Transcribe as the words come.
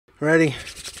Ready?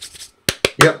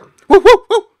 Yep. Woo, woo,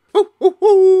 woo, woo, woo,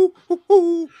 woo, woo,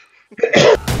 woo.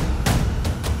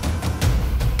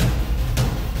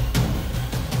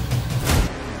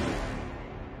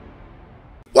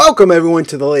 Welcome everyone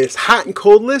to the latest hot and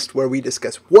cold list, where we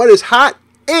discuss what is hot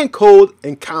and cold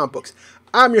in comic books.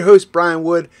 I'm your host, Brian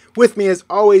Wood. With me as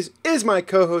always is my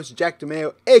co-host Jack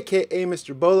DeMeo, aka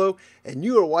Mr. Bolo, and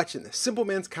you are watching the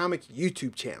Simpleman's Comic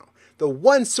YouTube channel, the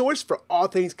one source for all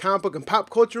things comic book and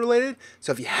pop culture related.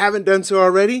 So if you haven't done so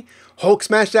already, Hulk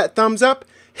smash that thumbs up,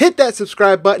 hit that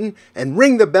subscribe button, and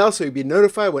ring the bell so you'll be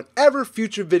notified whenever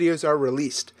future videos are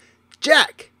released.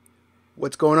 Jack,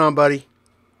 what's going on, buddy?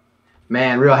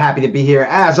 Man, real happy to be here.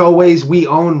 As always, we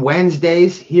own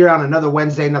Wednesdays here on another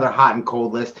Wednesday, another hot and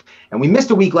cold list. And we missed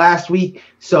a week last week,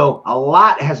 so a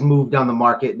lot has moved on the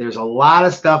market. There's a lot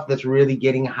of stuff that's really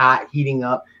getting hot, heating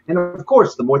up. And of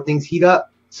course, the more things heat up,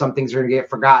 some things are going to get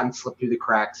forgotten, slip through the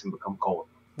cracks, and become cold.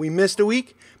 We missed a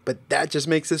week, but that just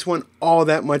makes this one all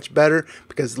that much better,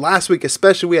 because last week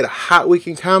especially we had a hot week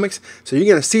in comics. So you're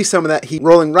going to see some of that heat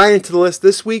rolling right into the list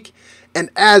this week. And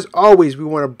as always, we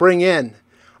want to bring in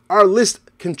our list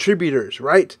contributors,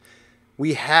 right?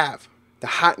 We have the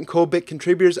hot and cold bit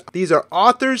contributors. These are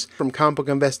authors from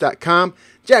comicbookinvest.com.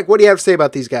 Jack, what do you have to say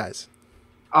about these guys?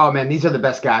 Oh, man, these are the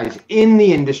best guys in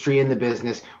the industry, in the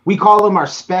business. We call them our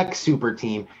spec super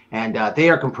team, and they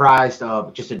are comprised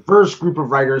of just a diverse group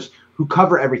of writers who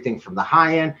cover everything from the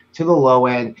high end to the low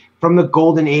end, from the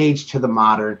golden age to the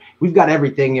modern. We've got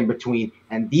everything in between,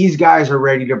 and these guys are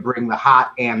ready to bring the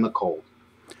hot and the cold.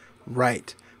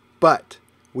 Right, but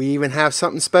we even have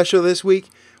something special this week.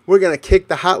 We're going to kick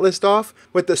the hot list off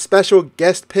with a special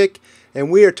guest pick, and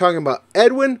we are talking about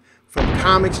Edwin from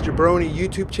Comics Jabroni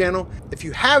YouTube channel. If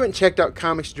you haven't checked out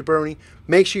Comics Jabroni,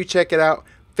 make sure you check it out.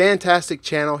 Fantastic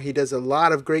channel. He does a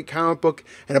lot of great comic book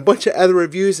and a bunch of other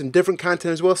reviews and different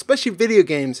content as well, especially video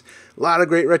games. A lot of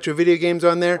great retro video games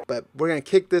on there. But we're going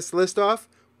to kick this list off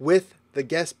with the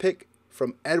guest pick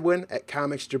from Edwin at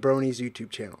Comics Jabroni's YouTube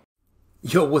channel.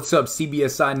 Yo, what's up,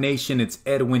 CBSI Nation? It's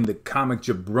Edwin, the Comic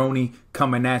Jabroni,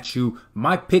 coming at you.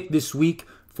 My pick this week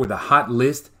for the hot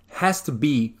list has to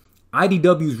be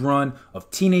IDW's run of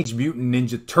Teenage Mutant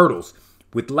Ninja Turtles.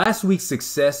 With last week's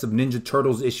success of Ninja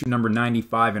Turtles issue number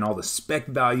 95 and all the spec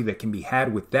value that can be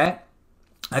had with that,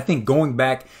 I think going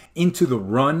back into the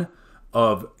run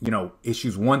of,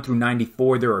 issues 1 through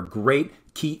 94, there are great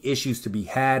key issues to be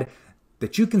had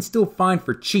that you can still find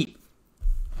for cheap.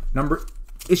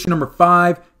 Issue number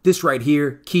 5, this right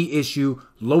here, key issue,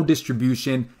 low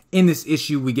distribution. In this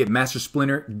issue, we get Master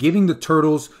Splinter giving the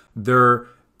Turtles their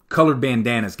colored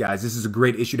bandanas, guys. This is a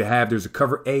great issue to have. There's a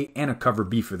cover A and a cover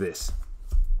B for this.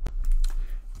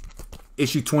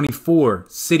 Issue 24,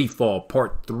 City Fall,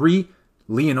 Part 3.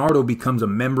 Leonardo becomes a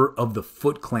member of the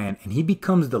Foot Clan, and he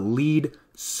becomes the lead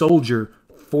soldier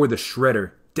for the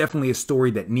Shredder. Definitely a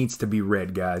story that needs to be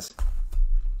read, guys.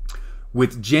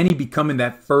 With Jenny becoming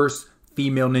that first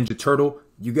female Ninja Turtle,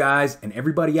 you guys and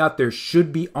everybody out there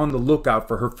should be on the lookout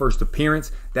for her first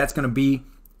appearance. That's going to be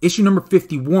issue number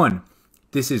 51.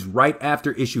 This is right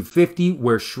after issue 50,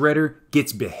 where Shredder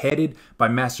gets beheaded by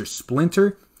Master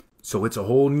Splinter. So it's a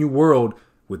whole new world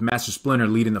with Master Splinter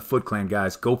leading the Foot Clan,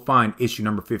 guys. Go find issue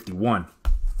number 51.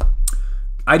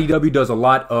 IDW does a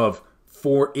lot of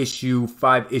 4-issue,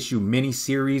 5-issue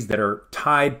miniseries that are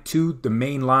tied to the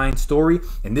mainline story.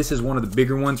 And this is one of the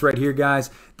bigger ones right here,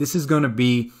 guys. This is going to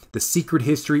be The Secret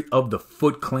History of the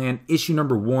Foot Clan, issue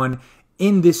number 1.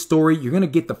 In this story, you're going to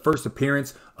get the first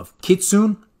appearance of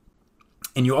Kitsune.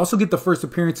 And you also get the first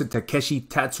appearance of Takeshi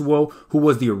Tatsuo, who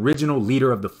was the original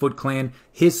leader of the Foot Clan.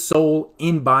 His soul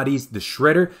embodies the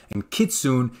Shredder. And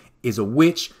Kitsune is a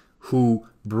witch who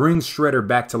brings Shredder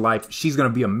back to life. She's going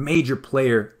to be a major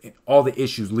player in all the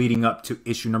issues leading up to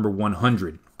issue number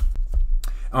 100.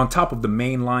 On top of the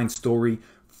mainline story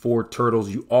for Turtles,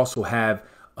 you also have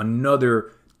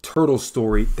another Turtle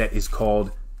story that is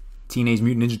called Teenage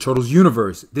Mutant Ninja Turtles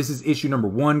Universe. This is issue number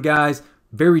 1, guys.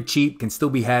 Very cheap, can still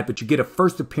be had, but you get a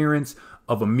first appearance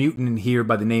of a mutant in here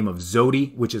by the name of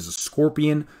Zodi, which is a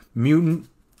scorpion mutant.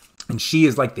 And she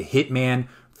is like the hitman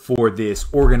for this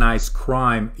organized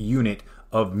crime unit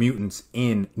of mutants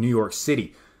in New York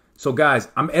City. So guys,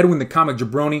 I'm Edwin the Comic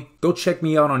Jabroni. Go check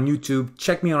me out on YouTube.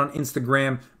 Check me out on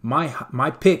Instagram.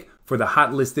 My pick for the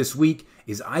hot list this week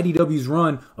is IDW's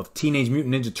run of Teenage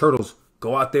Mutant Ninja Turtles.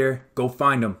 Go out there, go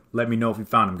find them. Let me know if you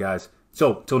found them, guys.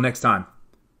 So, till next time.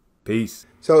 Peace.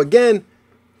 So again,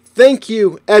 thank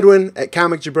you, Edwin at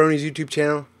Comic Jabroni's YouTube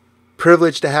channel.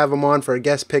 Privileged to have him on for a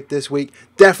guest pick this week.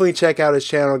 Definitely check out his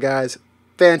channel, guys.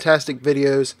 Fantastic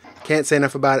videos. Can't say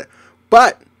enough about it.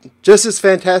 But just as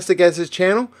fantastic as his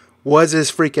channel, was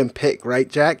his freaking pick, right,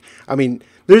 Jack? I mean,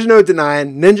 there's no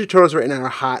denying Ninja Turtles right now are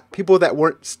hot. People that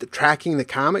weren't tracking the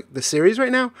comic, the series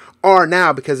right now, are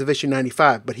now because of issue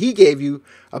 95. But he gave you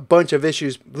a bunch of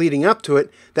issues leading up to it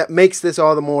that makes this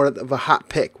all the more of a hot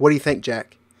pick. What do you think,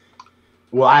 Jack?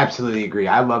 Well, I absolutely agree.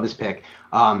 I love his pick.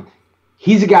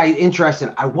 He's a guy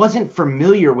interested. I wasn't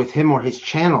familiar with him or his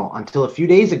channel until a few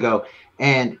days ago.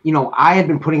 And, you know, I had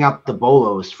been putting out the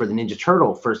bolos for the Ninja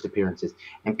Turtle first appearances,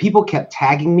 and people kept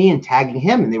tagging me and tagging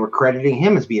him, and they were crediting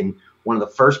him as being one of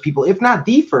the first people, if not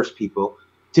the first people,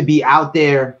 to be out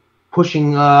there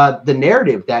pushing the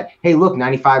narrative that, hey, look,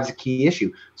 95 is a key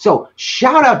issue. So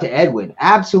shout out to Edwin.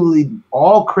 Absolutely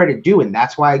all credit due, and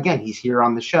that's why, again, he's here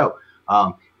on the show.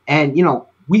 And, you know,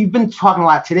 we've been talking a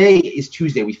lot. Today is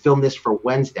Tuesday. We filmed this for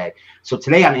Wednesday. So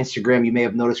today on Instagram, you may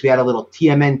have noticed we had a little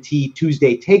TMNT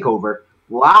Tuesday takeover.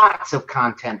 Lots of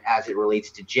content as it relates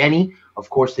to Jenny, of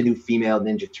course, the new female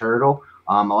Ninja Turtle.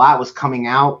 A lot was coming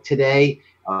out today.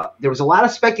 There was a lot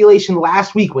of speculation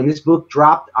last week when this book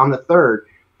dropped on the 3rd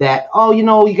that, oh, you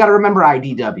know, you got to remember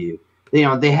IDW. You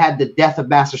know, they had the death of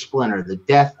Master Splinter, the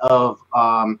death of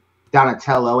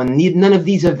Donatello, and none of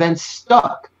these events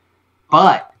stuck.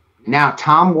 But now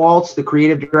Tom Waltz, the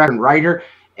creative director and writer,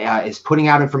 is putting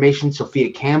out information.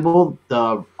 Sophia Campbell,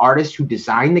 the artist who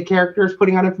designed the character, is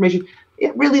putting out information.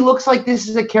 It really looks like this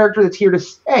is a character that's here to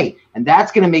stay, and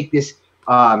that's going to make this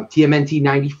TMNT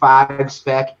 95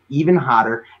 spec even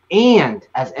hotter. And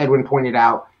as Edwin pointed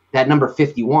out, that number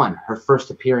 51, her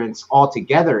first appearance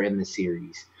altogether in the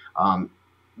series.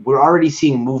 We're already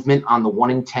seeing movement on the 1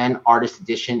 in 10 artist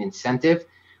edition incentive.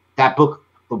 That book,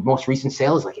 the most recent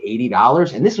sale, is like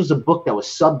 $80, and this was a book that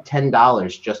was sub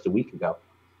 $10 just a week ago.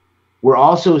 We're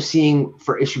also seeing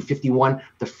for issue 51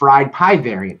 the fried pie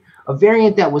variant, a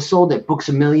variant that was sold at Books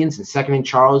A Millions and Second and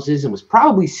Charles's and was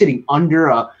probably sitting under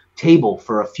a table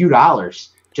for a few dollars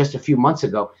just a few months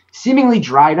ago, seemingly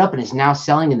dried up and is now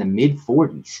selling in the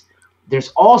mid-40s. There's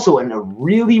also a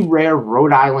really rare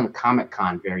Rhode Island Comic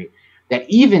Con variant that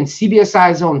even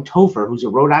CBSI's own Topher, who's a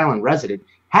Rhode Island resident,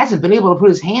 hasn't been able to put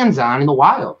his hands on in the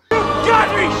wild. You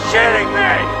got me shitting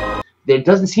me! There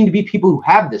doesn't seem to be people who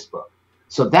have this book.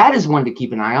 So that is one to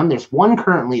keep an eye on. There's one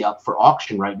currently up for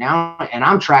auction right now, and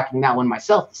I'm tracking that one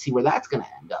myself to see where that's going to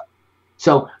end up.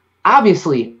 So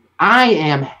obviously, I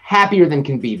am happier than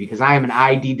can be because I am an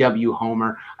IDW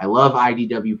homer. I love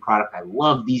IDW product. I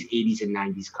love these 80s and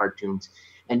 90s cartoons.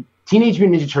 And Teenage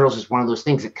Mutant Ninja Turtles is one of those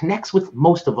things that connects with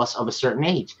most of us of a certain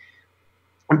age.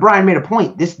 And Brian made a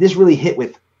point. This really hit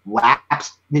with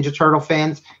lapsed Ninja Turtle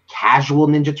fans, casual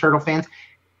Ninja Turtle fans.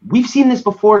 We've seen this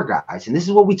before, guys, and this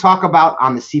is what we talk about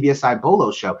on the CBSI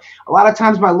Bolo show. A lot of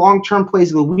times my long-term plays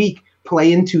of the week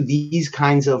play into these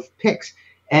kinds of picks.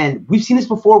 And we've seen this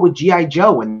before with G.I.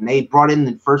 Joe when they brought in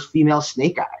the first female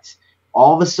Snake Eyes.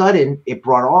 All of a sudden, it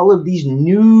brought all of these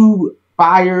new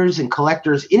buyers and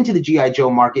collectors into the G.I.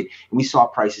 Joe market, and we saw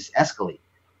prices escalate.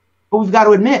 But we've got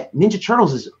to admit, Ninja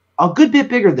Turtles is a good bit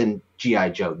bigger than G.I.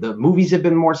 Joe. The movies have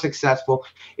been more successful.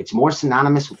 It's more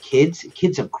synonymous with kids.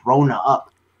 Kids have grown up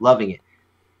loving it.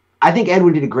 I think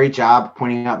Edwin did a great job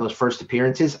pointing out those first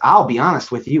appearances. I'll be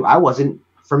honest with you, I wasn't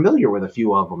familiar with a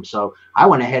few of them, so I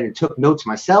went ahead and took notes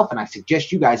myself, and I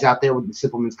suggest you guys out there with the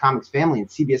Simpleman's Comics family and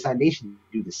CBSI Nation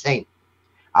do the same.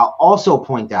 I'll also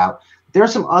point out there are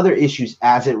some other issues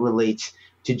as it relates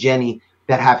to Jenny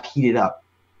that have heated up.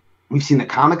 We've seen the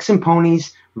Comics and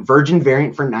Ponies Virgin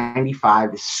variant for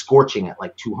 $95 is scorching at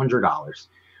like $200.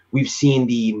 We've seen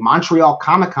the Montreal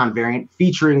Comic-Con variant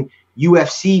featuring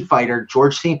UFC fighter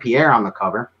George St. Pierre on the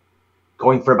cover,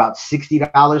 going for about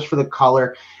 $60 for the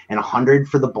color and $100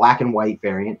 for the black and white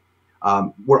variant.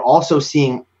 We're also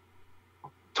seeing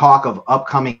talk of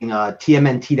upcoming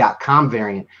TMNT.com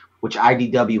variant, which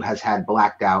IDW has had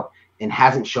blacked out and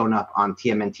hasn't shown up on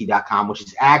TMNT.com, which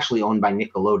is actually owned by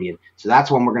Nickelodeon. So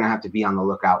that's one we're going to have to be on the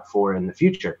lookout for in the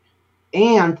future.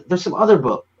 And there's some other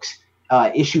books.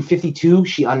 Issue 52,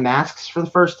 she unmasks for the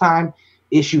first time.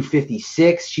 Issue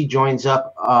 56, she joins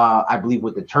up, I believe,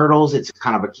 with the Turtles. It's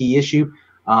kind of a key issue.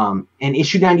 And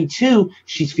issue 92,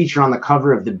 she's featured on the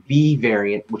cover of the B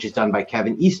variant, which is done by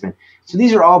Kevin Eastman. So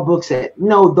these are all books that,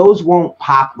 no, those won't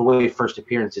pop the way first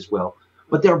appearances will.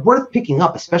 But they're worth picking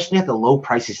up, especially at the low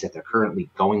prices that they're currently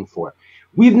going for.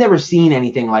 We've never seen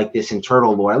anything like this in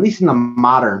Turtle lore, at least in the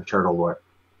modern Turtle lore.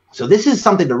 So this is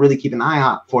something to really keep an eye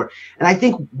out for. And I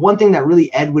think one thing that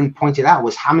really Edwin pointed out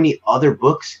was how many other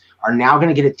books are now going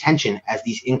to get attention as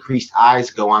these increased eyes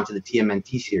go onto the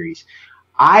TMNT series.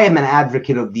 I am an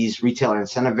advocate of these retailer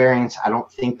incentive variants. I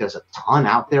don't think there's a ton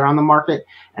out there on the market.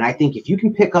 And I think if you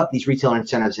can pick up these retailer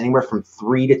incentives anywhere from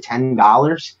 $3 to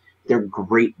 $10, they're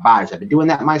great buys. I've been doing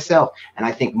that myself, and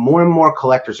I think more and more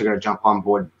collectors are going to jump on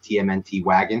board the TMNT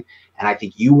wagon, and I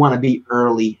think you want to be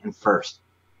early and first.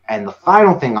 And the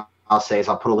final thing I'll say is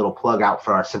I'll put a little plug out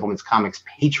for our Simpleman's Comics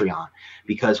Patreon,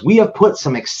 because we have put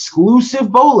some exclusive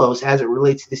bolos as it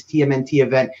relates to this TMNT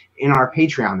event in our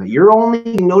Patreon that you're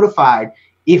only notified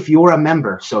if you're a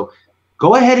member. So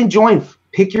go ahead and join.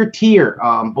 Pick your tier.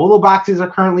 Bolo boxes are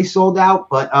currently sold out,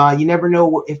 but you never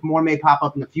know if more may pop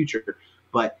up in the future.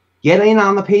 But get in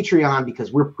on the Patreon,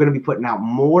 because we're going to be putting out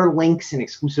more links and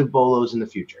exclusive bolos in the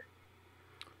future.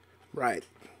 Right.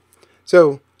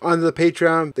 So on the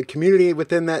Patreon, the community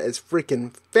within that is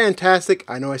freaking fantastic.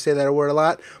 I know I say that word a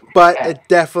lot, but it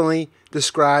definitely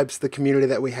describes the community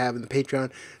that we have in the Patreon.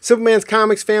 Simpleman's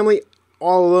Comics family,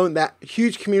 all alone, that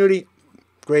huge community,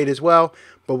 great as well.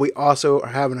 But we also are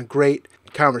having a great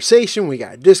conversation. We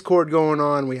got Discord going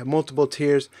on. We have multiple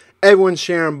tiers. Everyone's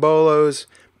sharing bolos,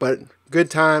 but good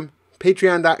time.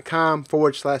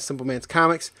 Patreon.com/Simpleman's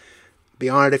Comics. Be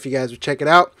honored if you guys would check it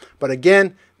out. But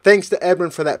again, thanks to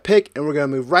Edwin for that pick, and we're going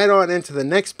to move right on into the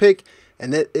next pick,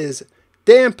 and it is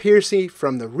Dan Piercy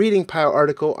from the Reading Pile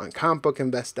article on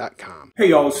comicbookinvest.com. Hey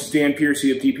y'all, this is Dan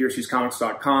Piercy of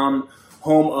dpiercyscomics.com,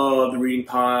 home of the Reading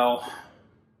Pile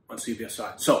on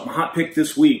CBSI. So my hot pick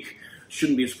this week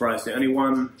shouldn't be a surprise to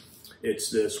anyone. It's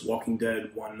this Walking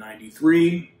Dead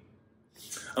 193.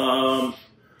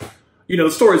 You know,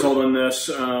 the story's old on this.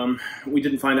 We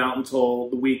didn't find out until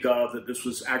the week of that this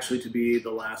was actually to be the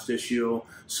last issue.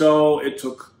 So it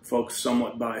took folks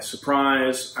somewhat by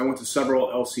surprise. I went to several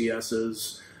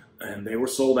LCSs and they were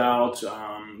sold out.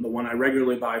 The one I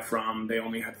regularly buy from, they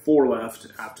only had 4 left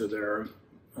after their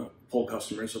pull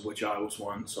customers, of which I was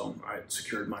one, so I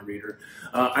secured my reader.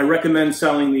 I recommend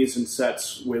selling these in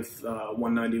sets with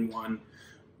 191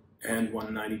 and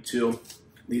 192.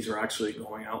 These are actually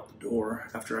going out the door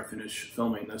after I finish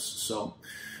filming this. So,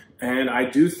 and I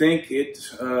do think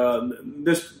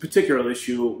this particular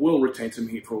issue will retain some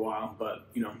heat for a while, but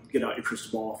you know, get out your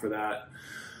crystal ball for that.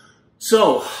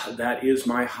 So that is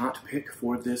my hot pick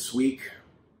for this week,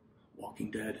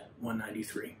 Walking Dead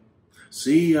 193.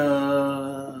 See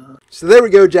ya. So there we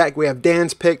go, Jack. We have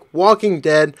Dan's pick, Walking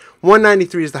Dead.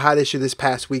 193 is the hot issue this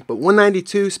past week, but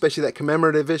 192, especially that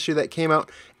commemorative issue that came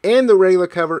out, and the regular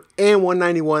cover, and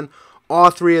 191, all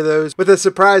 3 of those, with a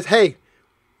surprise, hey,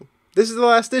 this is the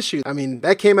last issue. I mean,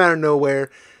 that came out of nowhere.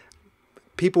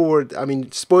 People were, I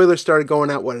mean, spoilers started going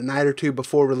out, what, a night or 2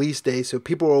 before release day, so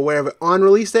people were aware of it on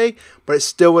release day, but it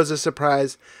still was a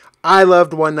surprise. I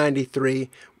loved 193.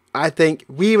 I think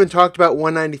we even talked about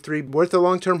 193 worth a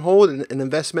long-term hold and an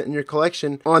investment in your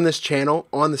collection on this channel,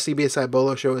 on the CBSI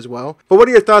Bolo Show as well. But what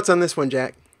are your thoughts on this one,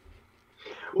 Jack?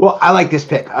 Well, I like this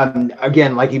pick.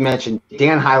 Again, like you mentioned,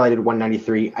 Dan highlighted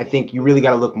 193. I think you really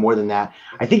got to look more than that.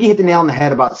 I think he hit the nail on the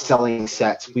head about selling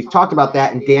sets. We've talked about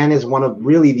that, and Dan is one of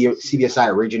really the CBSI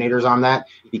originators on that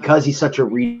because he's such a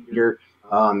reader.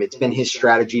 It's been his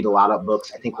strategy to lot up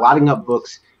books. I think lotting up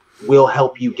books will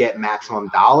help you get maximum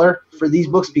dollar for these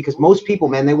books, because most people,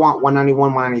 man, they want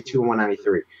 191, 192, and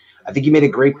 193. I think you made a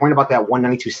great point about that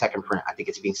 192 second print. I think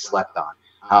it's being slept on.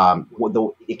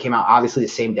 It came out obviously the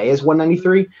same day as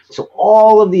 193, so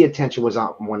all of the attention was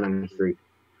on 193,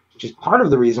 which is part of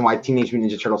the reason why Teenage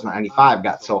Mutant Ninja Turtles 95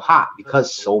 got so hot,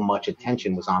 because so much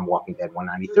attention was on Walking Dead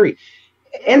 193.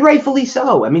 And rightfully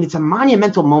so. I mean, it's a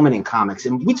monumental moment in comics,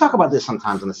 and we talk about this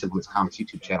sometimes on the Simpleman's Comics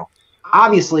YouTube channel.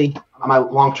 Obviously, on my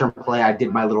long-term play, I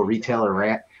did my little retailer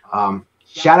rant.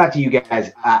 Shout out to you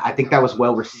guys. I think that was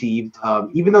well received.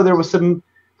 Even though there was some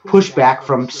pushback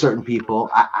from certain people,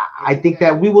 I think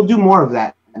that we will do more of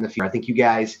that in the future. I think you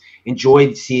guys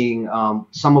enjoyed seeing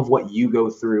some of what you go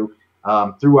through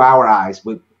our eyes.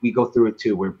 We go through it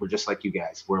too. We're just like you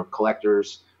guys. We're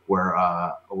collectors.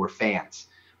 We're fans.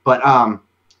 But and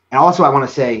also I want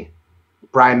to say,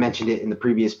 Brian mentioned it in the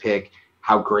previous pick,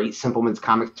 how great Simpleman's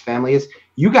Comics family is.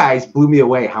 You guys blew me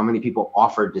away how many people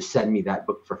offered to send me that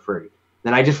book for free.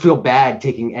 Then I just feel bad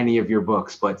taking any of your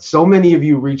books, but so many of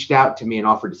you reached out to me and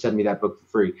offered to send me that book for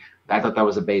free. I thought that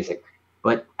was a basic.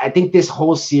 But I think this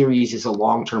whole series is a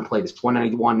long-term play, this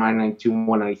 191, 992,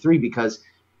 193, because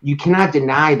you cannot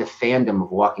deny the fandom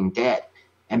of Walking Dead.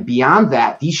 And beyond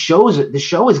that, the show is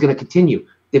going to continue.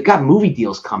 They've got movie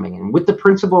deals coming in with the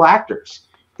principal actors.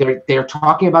 They're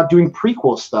talking about doing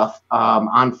prequel stuff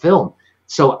on film.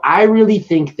 So I really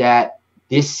think that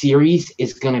this series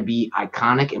is going to be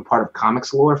iconic and part of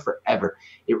comics lore forever.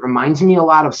 It reminds me a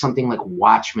lot of something like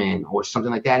Watchmen or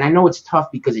something like that. And I know it's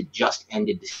tough because it just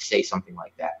ended to say something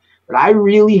like that. But I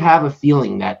really have a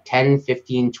feeling that 10,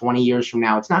 15, 20 years from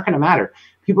now, it's not going to matter.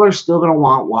 People are still going to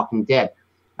want Walking Dead.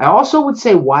 I also would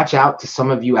say watch out to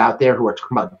some of you out there who are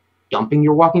talking about dumping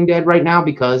your Walking Dead right now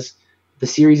because the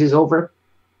series is over,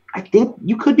 I think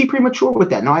you could be premature with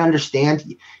that. Now, I understand,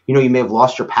 you know, you may have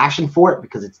lost your passion for it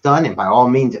because it's done, and by all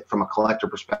means, from a collector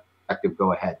perspective,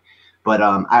 go ahead. But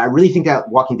I really think that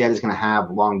Walking Dead is going to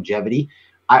have longevity.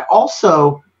 I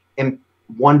also am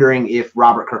wondering if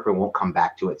Robert Kirkman won't come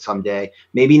back to it someday.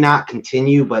 Maybe not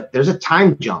continue, but there's a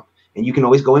time jump, and you can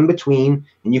always go in between,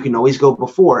 and you can always go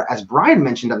before. As Brian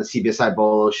mentioned on the CBSI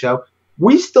Bolo show,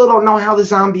 we still don't know how the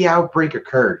zombie outbreak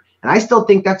occurred, and I still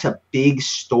think that's a big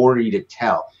story to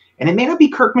tell. And it may not be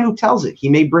Kirkman who tells it. He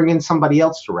may bring in somebody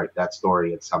else to write that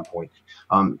story at some point.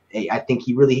 I think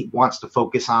he really wants to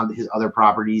focus on his other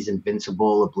properties,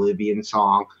 Invincible, Oblivion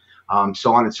Song,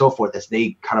 so on and so forth, as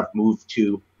they kind of move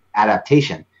to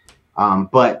adaptation.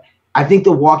 But I think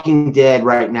The Walking Dead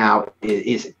right now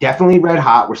is definitely red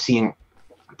hot. We're seeing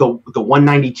the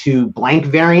 192 blank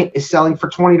variant is selling for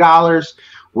 $20.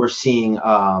 We're seeing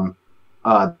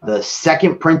the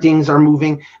second printings are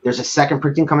moving. There's a second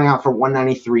printing coming out for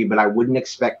 $193, but I wouldn't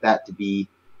expect that to be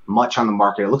much on the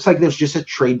market. It looks like there's just a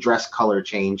trade dress color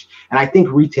change, and I think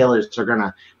retailers are going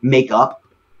to make up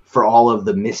for all of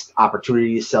the missed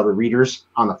opportunity to sell to readers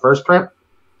on the first print.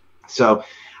 So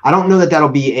I don't know that that'll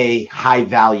be a high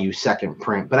value second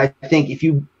print, but I think if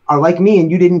you are like me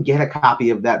and you didn't get a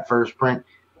copy of that first print,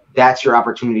 that's your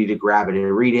opportunity to grab it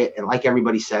and read it. And like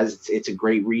everybody says, it's a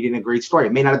great read and a great story.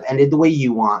 It may not have ended the way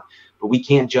you want, but we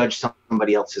can't judge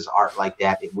somebody else's art like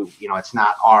that. It's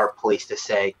not our place to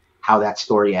say how that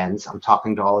story ends. I'm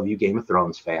talking to all of you Game of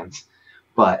Thrones fans,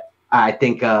 but I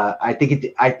think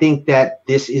that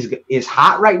this is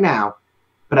hot right now,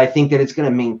 but I think that it's going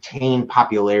to maintain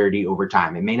popularity over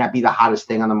time. It may not be the hottest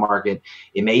thing on the market.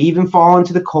 It may even fall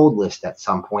into the cold list at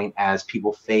some point as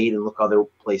people fade and look other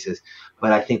places.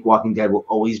 But I think Walking Dead will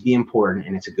always be important,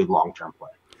 and it's a good long-term play.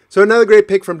 So another great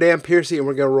pick from Dan Piercy, and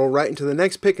we're going to roll right into the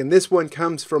next pick. And this one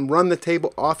comes from Run the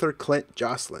Table author Clint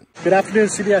Jocelyn. Good afternoon,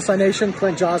 CBSI Nation.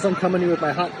 Clint Jocelyn coming to you with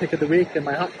my hot pick of the week. And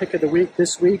my hot pick of the week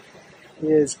this week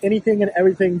is anything and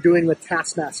everything doing with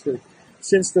Taskmaster.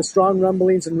 Since the strong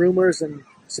rumblings and rumors and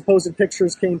supposed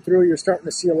pictures came through, you're starting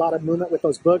to see a lot of movement with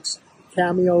those books,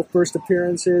 cameo, first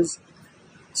appearances,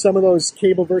 some of those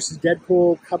Cable versus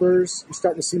Deadpool covers. You're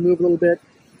starting to see move a little bit.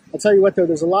 I'll tell you what, though,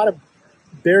 there's a lot of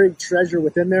buried treasure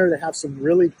within there that have some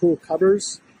really cool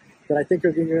covers that I think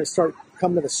are going to start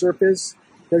coming to the surface.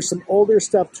 There's some older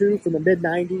stuff, too, from the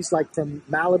mid-'90s, like from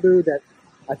Malibu, that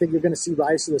I think you're going to see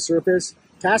rise to the surface.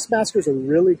 Taskmaster is a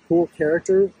really cool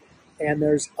character, and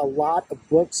there's a lot of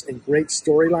books and great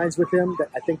storylines with him that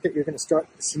I think that you're going to start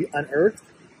to see unearthed.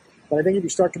 But I think if you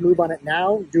start to move on it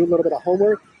now, do a little bit of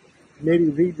homework, maybe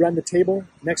read Run the Table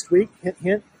next week, hint,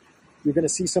 hint, you're going to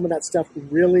see some of that stuff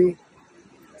really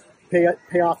pay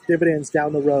off dividends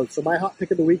down the road. So my hot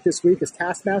pick of the week this week is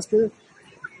Taskmaster.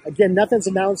 Again, nothing's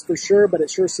announced for sure, but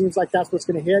it sure seems like that's what's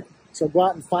going to hit. So go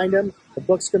out and find him. The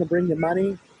book's going to bring you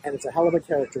money, and it's a hell of a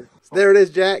character. So there it is,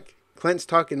 Jack. Clint's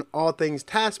talking all things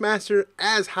Taskmaster,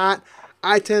 as hot.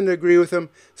 I tend to agree with him,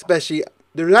 especially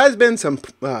there has been some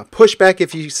pushback,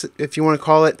 if you want to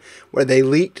call it, where they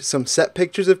leaked some set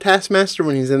pictures of Taskmaster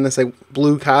when he's in this like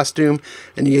blue costume,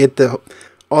 and you get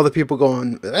all the people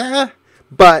going, ah.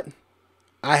 But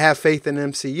I have faith in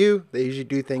MCU. They usually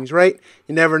do things right.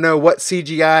 You never know what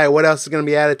CGI or what else is going to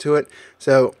be added to it.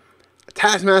 So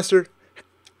Taskmaster,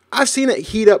 I've seen it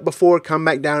heat up before, come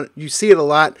back down. You see it a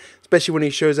lot, especially when he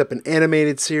shows up in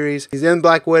animated series. He's in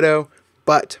Black Widow.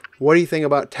 But what do you think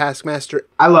about Taskmaster?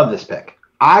 I love this pick.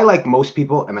 I, like most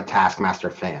people, am a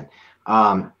Taskmaster fan.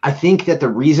 I think that the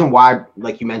reason why,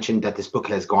 like you mentioned, that this book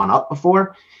has gone up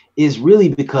before is really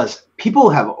because people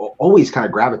have always kind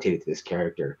of gravitated to this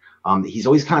character. He's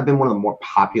always kind of been one of the more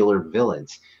popular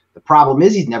villains. The problem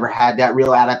is he's never had that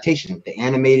real adaptation. The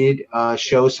animated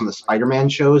shows, some of the Spider-Man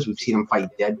shows, we've seen him fight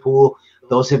Deadpool.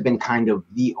 Those have been kind of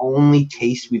the only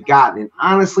taste we've gotten. And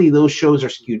honestly, those shows are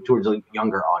skewed towards a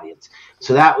younger audience.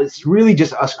 So that was really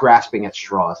just us grasping at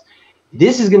straws.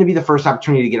 This is going to be the first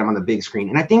opportunity to get him on the big screen.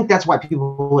 And I think that's why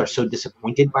people are so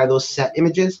disappointed by those set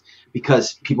images,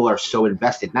 because people are so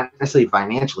invested, not necessarily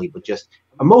financially, but just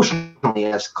emotionally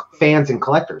as fans and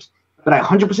collectors. But I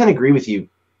 100% agree with you.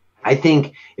 I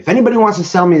think if anybody wants to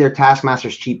sell me their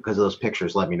Taskmasters cheap because of those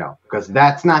pictures, let me know, because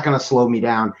that's not going to slow me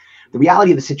down. The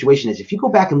reality of the situation is if you go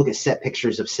back and look at set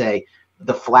pictures of, say,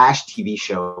 the Flash TV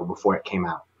show before it came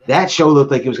out, that show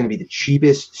looked like it was going to be the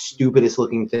cheapest, stupidest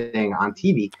looking thing on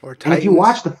TV. Or Titans. And if you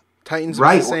watch the Titans,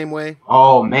 right, was the same way.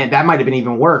 Oh man, that might have been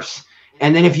even worse.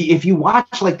 And then if you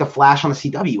watch like the Flash on the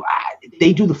CW,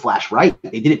 they do the Flash right.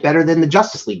 They did it better than the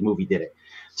Justice League movie did it.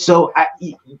 So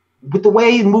with the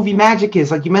way movie magic is,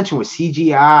 like you mentioned, with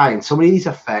CGI and so many of these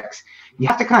effects, you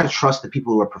have to kind of trust the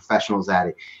people who are professionals at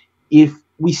it. If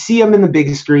we see them in the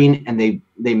big screen and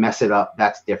they mess it up,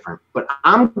 that's different. But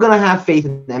I'm going to have faith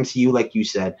in the MCU, like you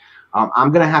said.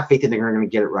 I'm going to have faith that they're going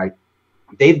to get it right.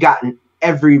 They've gotten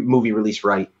every movie release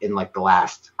right in like the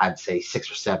last, I'd say,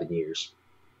 6 or 7 years.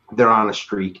 They're on a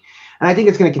streak. And I think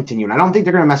it's going to continue. And I don't think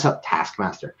they're going to mess up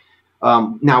Taskmaster.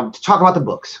 Now, to talk about the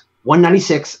books,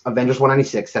 196, Avengers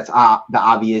 196, that's the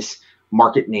obvious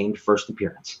market named first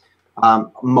appearance.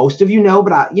 Most of you know,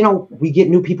 but we get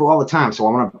new people all the time. So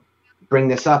I want to bring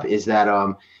this up is that,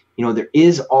 there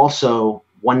is also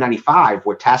 195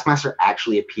 where Taskmaster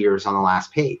actually appears on the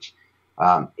last page.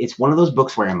 It's one of those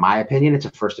books where, in my opinion, it's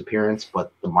a first appearance,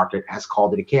 but the market has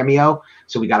called it a cameo.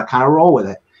 So we got to kind of roll with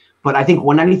it. But I think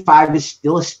 195 is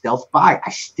still a stealth buy. I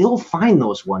still find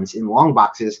those ones in long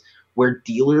boxes where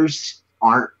dealers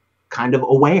aren't kind of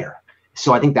aware.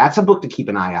 So I think that's a book to keep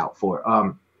an eye out for.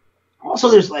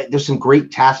 Also, there's some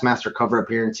great Taskmaster cover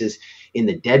appearances in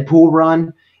the Deadpool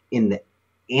run, in the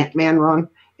Ant-Man run.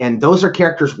 And those are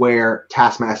characters where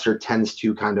Taskmaster tends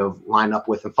to kind of line up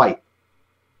with and fight,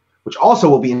 which also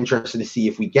will be interesting to see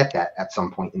if we get that at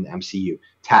some point in the MCU.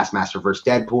 Taskmaster versus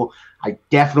Deadpool. I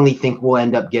definitely think we'll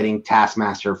end up getting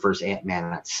Taskmaster versus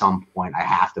Ant-Man at some point. I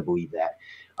have to believe that.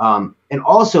 And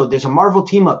also, there's a Marvel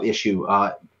team-up issue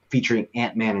featuring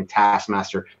Ant-Man and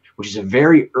Taskmaster, which is a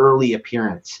very early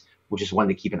appearance, which is one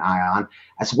to keep an eye on,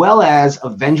 as well as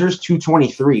Avengers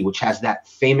 223, which has that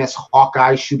famous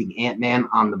Hawkeye shooting Ant-Man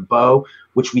on the bow,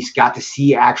 which we got to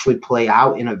see actually play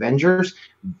out in Avengers.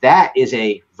 That is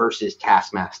a versus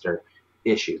Taskmaster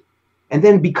issue. And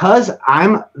then because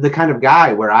I'm the kind of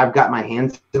guy where I've got my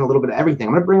hands in a little bit of everything,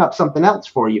 I'm going to bring up something else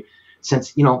for you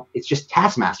since, it's just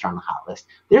Taskmaster on the hot list.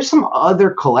 There's some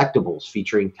other collectibles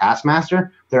featuring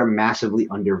Taskmaster that are massively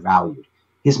undervalued.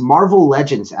 His Marvel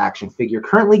Legends action figure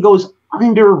currently goes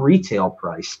under retail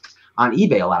price on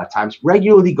eBay a lot of times,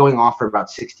 regularly going off for about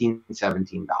 $16,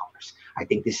 $17. I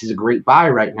think this is a great buy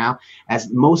right now,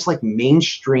 as most like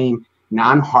mainstream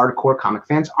non-hardcore comic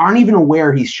fans aren't even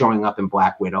aware he's showing up in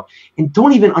Black Widow and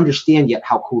don't even understand yet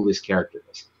how cool this character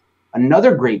is.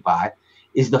 Another great buy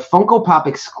is the Funko Pop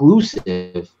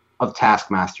exclusive of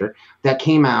Taskmaster that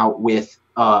came out with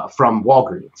from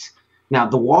Walgreens. Now,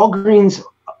 the Walgreens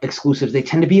exclusives, they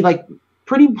tend to be like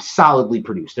pretty solidly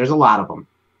produced. There's a lot of them.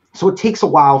 So it takes a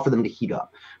while for them to heat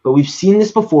up. But we've seen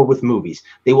this before with movies.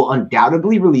 They will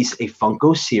undoubtedly release a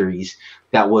Funko series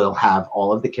that will have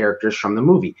all of the characters from the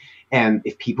movie. And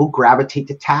if people gravitate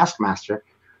to Taskmaster,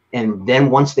 and then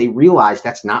once they realize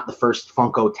that's not the first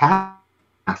Funko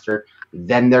Taskmaster,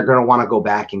 then they're going to want to go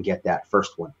back and get that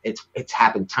first one. It's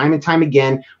happened time and time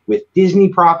again with Disney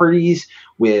properties,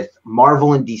 with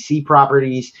Marvel and DC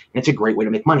properties, and it's a great way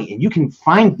to make money. And you can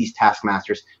find these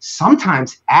Taskmasters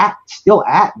sometimes still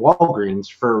at Walgreens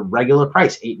for regular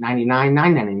price, $8.99,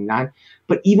 $9.99.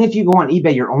 But even if you go on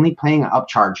eBay, you're only paying an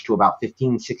upcharge to about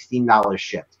 $15, $16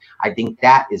 shipped. I think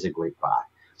that is a great buy.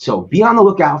 So be on the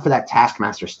lookout for that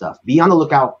Taskmaster stuff. Be on the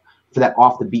lookout for that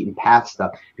off the beaten path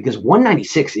stuff, because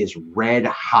 196 is red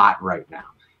hot right now.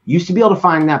 You used to be able to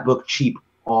find that book cheap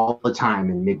all the time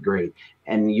in mid-grade,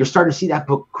 and you're starting to see that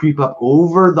book creep up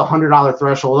over the $100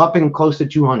 threshold, up and close to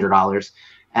 $200.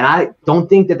 And I don't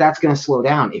think that that's going to slow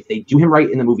down. If they do him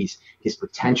right in the movies, his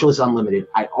potential is unlimited.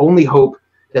 I only hope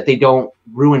that they don't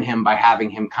ruin him by having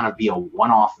him kind of be a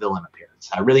one-off villain appearance.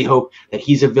 I really hope that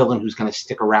he's a villain who's going to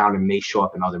stick around and may show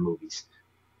up in other movies.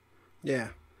 Yeah,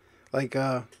 like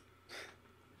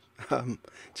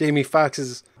Jamie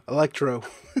Foxx's Electro.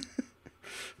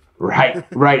 Right.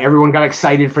 Everyone got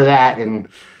excited for that, and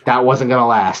that wasn't going to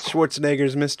last.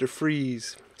 Schwarzenegger's Mr.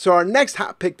 Freeze. So our next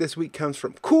hot pick this week comes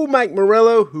from Cool Mike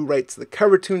Morello, who writes the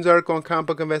Cover Tunes article on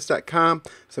comicbookinvest.com.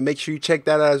 So make sure you check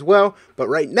that out as well. But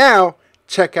right now,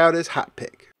 check out his hot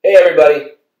pick. Hey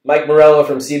everybody, Mike Morello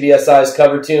from CBSI's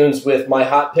Cover Tunes with my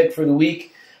hot pick for the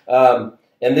week. And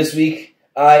this week,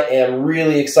 I am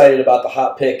really excited about the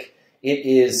hot pick. It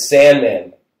is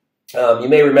Sandman. You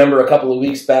may remember a couple of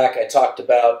weeks back I talked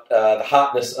about the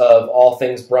hotness of all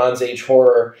things Bronze Age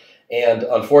horror and,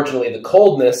 unfortunately, the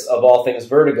coldness of all things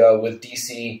Vertigo with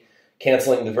DC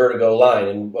canceling the Vertigo line.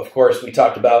 And, of course, we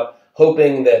talked about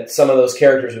hoping that some of those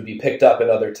characters would be picked up in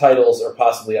other titles or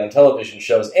possibly on television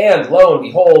shows. And, lo and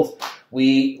behold,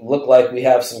 we look like we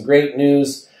have some great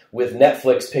news with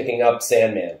Netflix picking up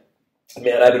Sandman.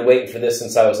 Man, I've been waiting for this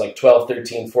since I was like 12,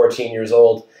 13, 14 years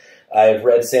old. I've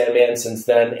read Sandman since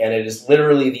then, and it is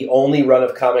literally the only run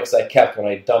of comics I kept when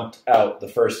I dumped out the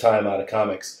first time out of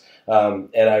comics. And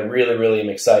I really, really am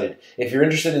excited. If you're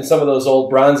interested in some of those old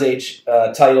Bronze Age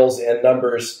titles and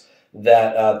numbers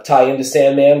that tie into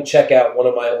Sandman, check out one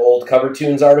of my old Cover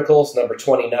Tunes articles, number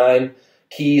 29,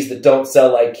 Keys That Don't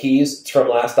Sell Like Keys. It's from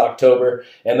last October,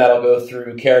 and that'll go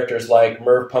through characters like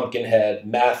Merv Pumpkinhead,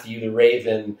 Matthew the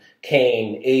Raven,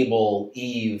 Cain, Abel,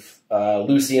 Eve,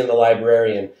 Lucy and the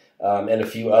Librarian, and a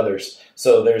few others.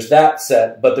 So there's that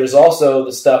set, but there's also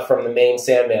the stuff from the main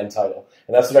Sandman title,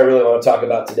 and that's what I really want to talk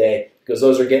about today, because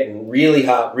those are getting really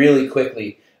hot really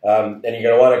quickly, and you're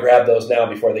going to want to grab those now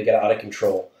before they get out of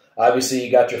control. Obviously,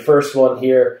 you got your first one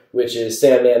here, which is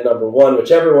Sandman #1,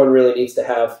 which everyone really needs to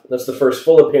have. That's the first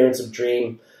full appearance of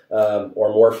Dream,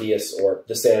 or Morpheus, or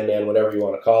the Sandman, whatever you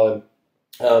want to call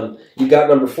him. You've got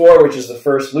 #4, which is the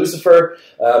first Lucifer,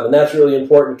 and that's really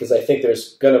important because I think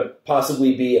there's going to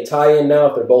possibly be a tie-in now.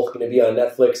 If they're both going to be on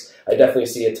Netflix, I definitely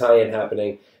see a tie-in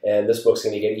happening, and this book's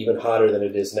going to get even hotter than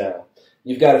it is now.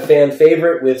 You've got a fan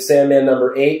favorite with Sandman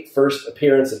 #8, First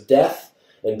Appearance of Death.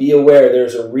 And be aware,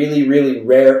 there's a really, really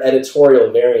rare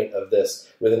editorial variant of this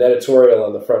with an editorial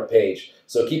on the front page.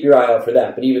 So keep your eye out for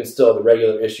that. But even still, the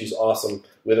regular issue's awesome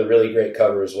with a really great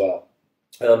cover as well.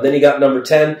 Then you got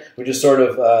 #10, which is sort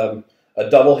of a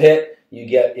double hit. You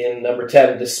get in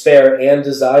 #10 Despair and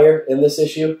Desire in this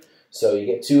issue. So you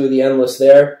get 2 of the Endless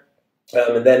there.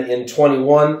 And then in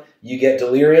 21, you get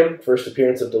Delirium, First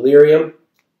Appearance of Delirium.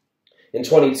 In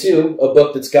 22, a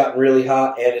book that's gotten really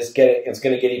hot and it's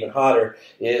going to get even hotter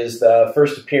is the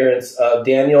first appearance of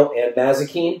Daniel and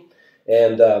Mazikeen.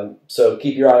 And so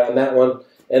keep your eye on that one.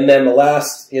 And then the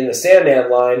last in the Sandman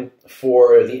line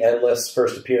for the Endless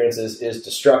first appearances is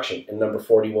Destruction in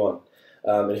 #41.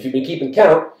 And if you've been keeping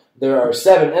count, there are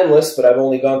 7 Endless, but I've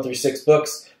only gone through 6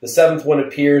 books. The 7th one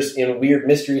appears in Weird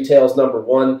Mystery Tales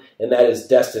 #1, and that is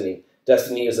Destiny.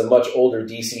 Destiny is a much older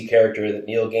DC character that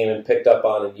Neil Gaiman picked up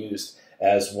on and used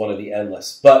as one of the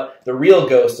Endless. But the real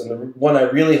ghost, and the one I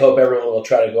really hope everyone will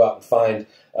try to go out and find,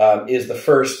 is the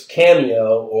first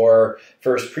cameo or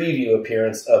first preview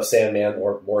appearance of Sandman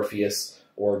or Morpheus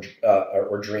or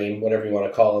Dream, whatever you want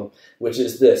to call him, which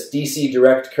is this, DC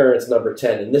Direct Currents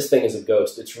 #10. And this thing is a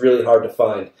ghost. It's really hard to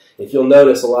find. If you'll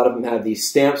notice, a lot of them have these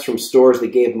stamps from stores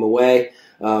that gave them away.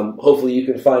 Hopefully you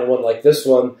can find one like this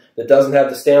one that doesn't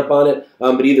have the stamp on it.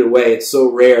 But either way, it's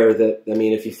so rare that, I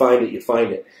mean, if you find it, you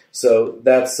find it. So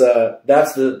that's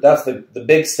the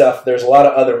big stuff. There's a lot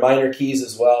of other minor keys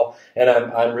as well, and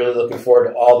I'm really looking forward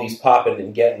to all these popping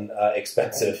and getting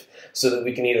expensive, so that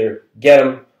we can either get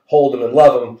them, hold them, and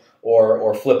love them,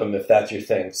 or flip them if that's your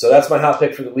thing. So that's my hot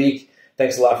pick for the week.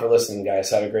 Thanks a lot for listening,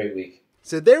 guys. Have a great week.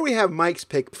 So there we have Mike's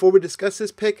pick. Before we discuss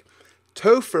this pick,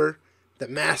 Topher, the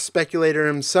mass speculator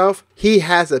himself, he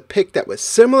has a pick that was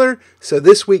similar. So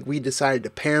this week we decided to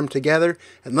pair them together,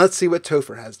 and let's see what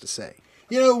Topher has to say.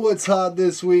 You know what's hot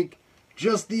this week?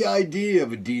 Just the idea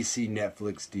of a DC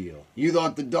Netflix deal. You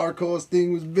thought the Dark Horse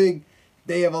thing was big?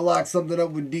 They ever lock something up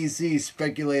with DC,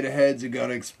 speculator heads are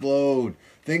gonna explode.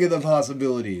 Think of the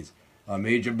possibilities. A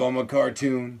Major Bummer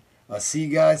cartoon, a Sea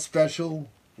Guy special,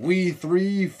 We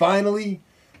 3 finally,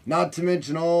 not to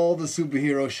mention all the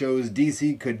superhero shows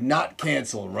DC could not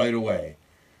cancel right away.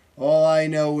 All I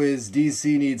know is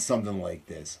DC needs something like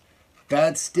this.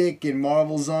 Batstick and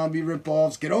Marvel Zombie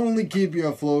ripoffs can only keep you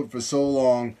afloat for so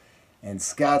long, and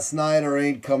Scott Snyder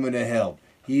ain't coming to help.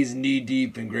 He's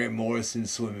knee-deep in Grant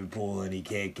Morrison's swimming pool and he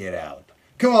can't get out.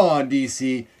 Come on,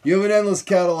 DC. You have an endless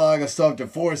catalog of stuff to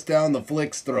force down the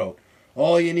flick's throat.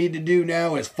 All you need to do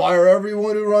now is fire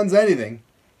everyone who runs anything,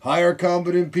 hire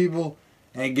competent people,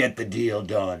 and get the deal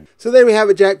done. So there we have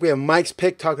it, Jack. We have Mike's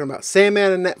pick talking about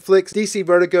Sandman and Netflix. DC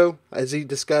Vertigo, as he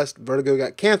discussed, Vertigo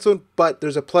got canceled, but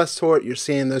there's a plus to it. You're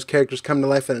seeing those characters come to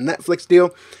life in a Netflix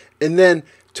deal. And then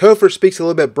Topher speaks a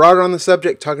little bit broader on the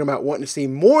subject, talking about wanting to see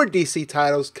more DC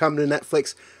titles come to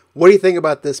Netflix. What do you think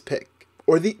about this pick?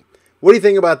 What do you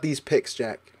think about these picks,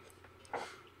 Jack?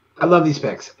 I love these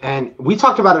picks. And we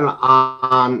talked about it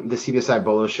on the CBSI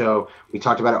Bolo show. We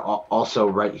talked about it also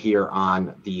right here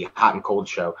on the Hot and Cold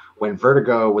show when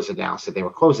Vertigo was announced that they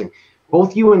were closing.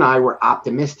 Both you and I were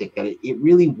optimistic that it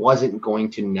really wasn't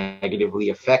going to negatively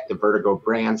affect the Vertigo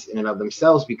brands in and of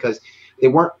themselves because they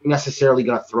weren't necessarily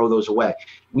going to throw those away.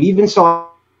 We even saw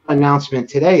an announcement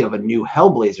today of a new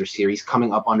Hellblazer series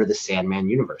coming up under the Sandman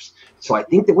universe. So I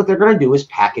think that what they're going to do is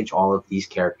package all of these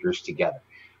characters together.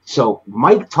 So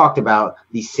Mike talked about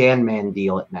the Sandman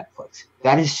deal at Netflix.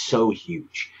 That is so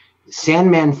huge.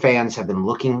 Sandman fans have been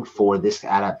looking for this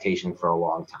adaptation for a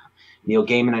long time. Neil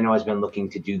Gaiman, I know, has been looking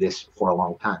to do this for a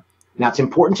long time. Now, it's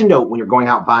important to note when you're going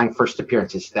out buying first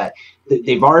appearances that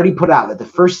they've already put out that the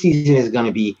first season is going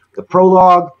to be the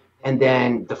prologue and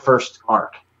then the first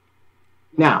arc.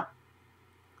 Now,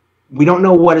 we don't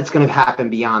know what it's going to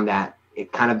happen beyond that.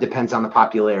 It kind of depends on the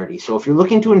popularity. So if you're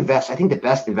looking to invest, I think the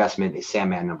best investment is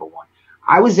Sandman #1.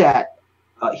 I was at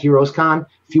Heroes Con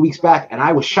a few weeks back, and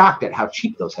I was shocked at how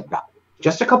cheap those had gotten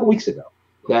just a couple weeks ago.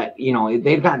 That, you know,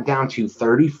 they've gotten down to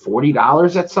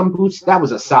 $30-$40 at some booths. That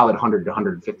was a solid $100 to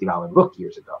 $150 book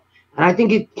years ago. And I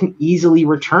think it can easily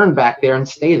return back there and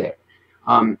stay there.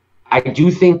 I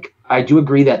do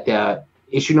agree that the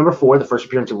issue number 4, the first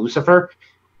appearance of Lucifer,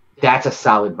 that's a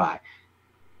solid buy.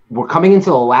 We're coming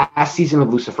into the last season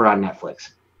of Lucifer on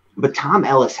Netflix, but Tom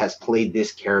Ellis has played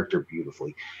this character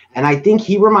beautifully. And I think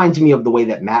he reminds me of the way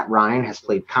that Matt Ryan has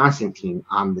played Constantine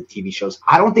on the TV shows.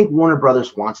 I don't think Warner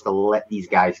Brothers wants to let these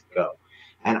guys go.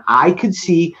 And I could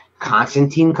see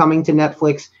Constantine coming to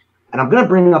Netflix. And I'm going to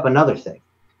bring up another thing.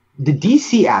 The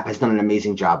DC app has done an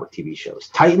amazing job with TV shows.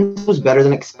 Titans was better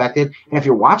than expected. And if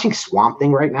you're watching Swamp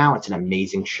Thing right now, it's an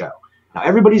amazing show. Now,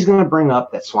 everybody's going to bring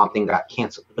up that Swamp Thing got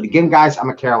canceled. But again, guys, I'm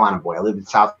a Carolina boy. I live in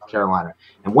South Carolina.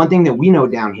 And one thing that we know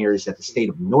down here is that the state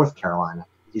of North Carolina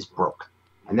is broke.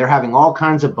 And they're having all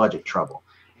kinds of budget trouble.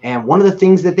 And one of the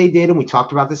things that they did, and we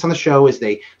talked about this on the show, is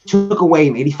they took away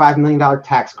an $85 million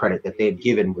tax credit that they had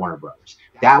given Warner Brothers.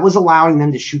 That was allowing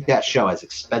them to shoot that show, as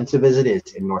expensive as it is,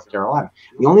 in North Carolina.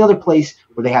 The only other place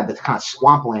where they had the kind of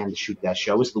swampland to shoot that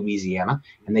show was Louisiana.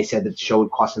 And they said that the show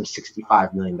would cost them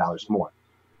 $65 million more.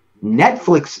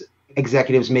 Netflix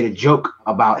executives made a joke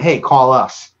about, hey, call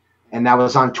us. And that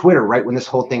was on Twitter right when this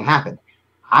whole thing happened.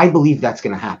 I believe that's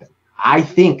going to happen. I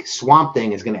think Swamp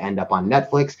Thing is going to end up on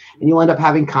Netflix, and you'll end up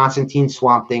having Constantine,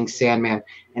 Swamp Thing, Sandman,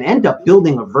 and end up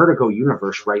building a Vertigo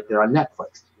universe right there on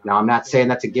Netflix. Now, I'm not saying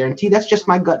that's a guarantee. That's just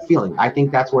my gut feeling. I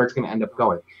think that's where it's going to end up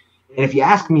going. And if you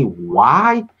ask me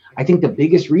why, I think the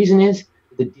biggest reason is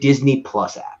the Disney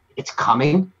Plus app. It's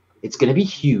coming. It's going to be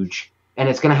huge, and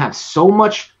it's going to have so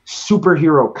much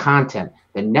superhero content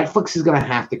that Netflix is going to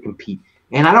have to compete.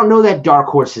 And I don't know that Dark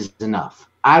Horse is enough.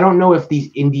 I don't know if these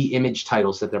indie image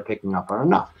titles that they're picking up are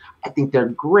enough. I think they're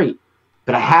great.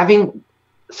 But having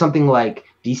something like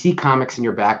DC Comics in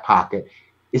your back pocket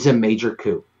is a major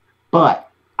coup. But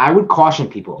I would caution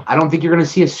people. I don't think you're going to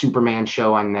see a Superman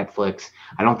show on Netflix.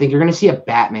 I don't think you're going to see a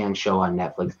Batman show on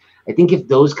Netflix. I think if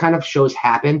those kind of shows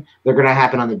happen, they're going to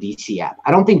happen on the DC app. I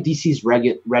don't think DC's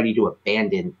ready to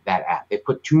abandon that app. They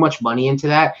put too much money into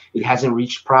that. It hasn't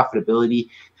reached profitability.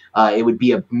 It would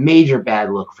be a major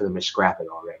bad look for them to scrap it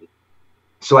already.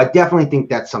 So I definitely think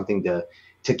that's something to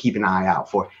keep an eye out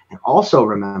for. And also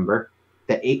remember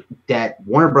that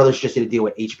Warner Brothers just did a deal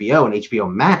with HBO and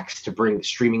HBO Max to bring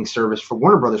streaming service for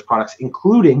Warner Brothers products,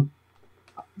 including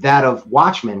that of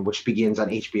Watchmen, which begins on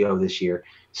HBO this year.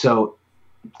 So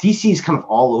DC is kind of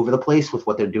all over the place with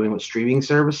what they're doing with streaming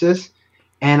services.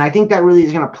 And I think that really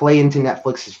is going to play into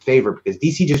Netflix's favor because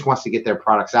DC just wants to get their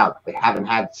products out. They haven't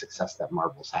had the success that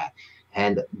Marvel's had.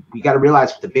 And we got to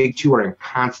realize the big two are in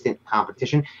constant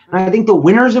competition. And I think the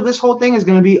winners of this whole thing is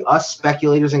going to be us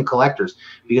speculators and collectors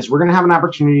because we're going to have an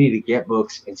opportunity to get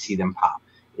books and see them pop.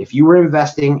 If you were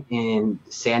investing in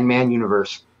the Sandman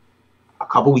universe a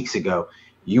couple weeks ago,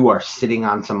 you are sitting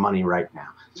on some money right now.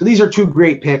 So these are two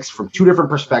great picks from two different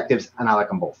perspectives, and I like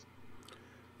them both.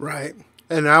 Right.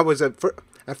 And I was at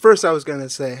first I was going to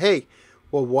say, hey,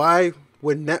 well, why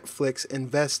would Netflix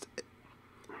invest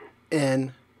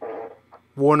in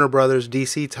Warner Brothers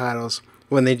DC titles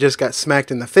when they just got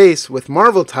smacked in the face with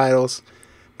Marvel titles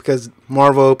because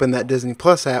Marvel opened that Disney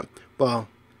Plus app? Well,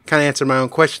 kind of answered my own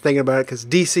question thinking about it because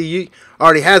DC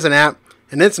already has an app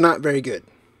and it's not very good.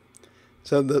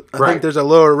 So I think there's a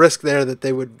lower risk there that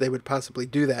they would possibly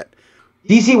do that.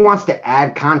 DC wants to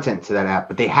add content to that app,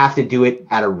 but they have to do it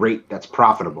at a rate that's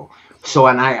profitable. So,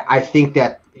 and I think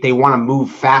that they want to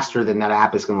move faster than that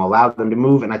app is going to allow them to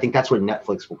move, and I think that's where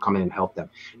Netflix will come in and help them.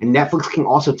 And Netflix can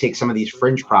also take some of these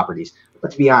fringe properties.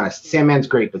 Let's be honest, Sandman's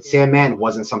great, but Sandman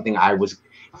wasn't something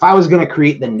if I was going to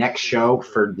create the next show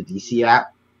for the DC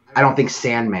app, I don't think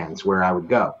Sandman's where I would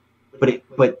go. But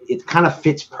it kind of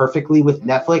fits perfectly with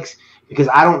Netflix because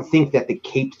I don't think that the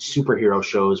caped superhero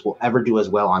shows will ever do as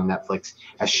well on Netflix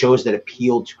as shows that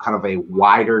appeal to kind of a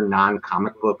wider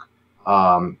non-comic book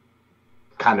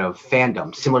kind of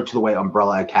fandom, similar to the way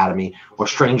Umbrella Academy or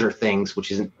Stranger Things,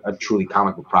 which isn't a truly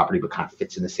comic book property but kind of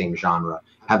fits in the same genre,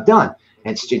 have done.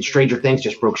 And Stranger Things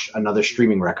just broke another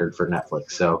streaming record for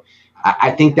Netflix. So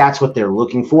I think that's what they're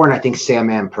looking for, and I think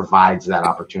Sandman provides that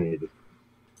opportunity.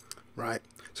 Right.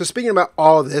 So speaking about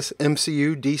all this,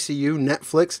 MCU, DCU,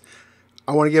 Netflix,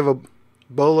 I want to give a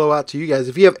bolo out to you guys.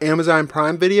 If you have Amazon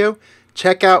Prime Video,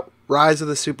 check out Rise of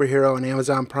the Superhero on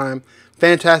Amazon Prime.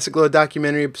 Fantastic little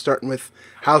documentary starting with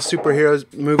how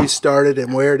superheroes movies started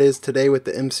and where it is today with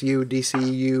the MCU,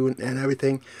 DCU, and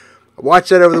everything. I watched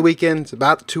that over the weekend. It's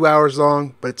about 2 hours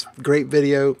long, but it's a great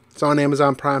video. It's on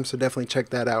Amazon Prime, so definitely check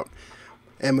that out.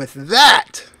 And with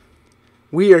that,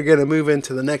 we are going to move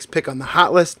into the next pick on the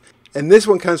hot list. And this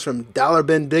one comes from Dollar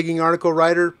Bin Digging article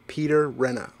writer Peter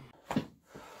Renna.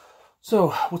 So,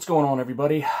 what's going on,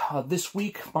 everybody? This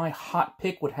week, my hot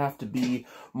pick would have to be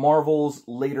Marvel's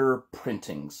later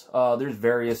printings. There's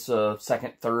various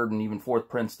second, third, and even fourth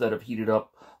prints that have heated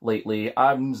up lately.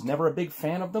 I was never a big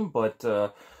fan of them, but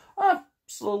I've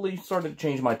slowly started to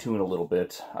change my tune a little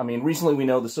bit. I mean, recently we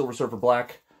know the Silver Surfer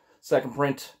Black second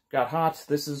print got hot.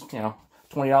 This is,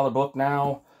 $20 book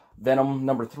now. Venom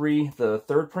 #3, the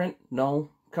third print, no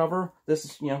cover. This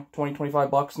is,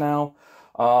 $20-25 now.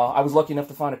 I was lucky enough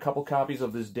to find a couple copies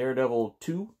of this Daredevil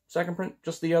 2 second print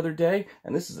just the other day,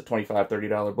 and this is a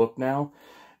 $25-30 book now.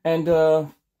 And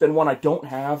then one I don't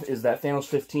have is that Thanos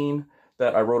 15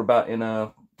 that I wrote about in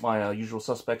my Usual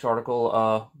Suspects article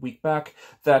a week back.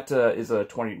 That is a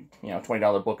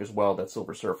 $20 book as well, that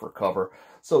Silver Surfer cover.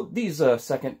 So these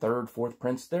second, third, fourth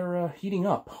prints, they're heating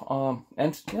up.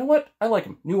 And you know what? I like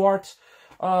them. New art.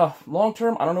 Long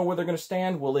term, I don't know where they're going to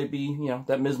stand. Will they be,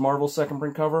 that Ms. Marvel second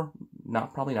print cover?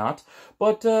 Probably not.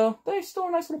 But they still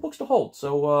are nice little books to hold.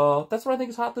 So that's what I think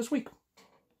is hot this week.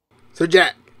 So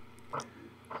Jack,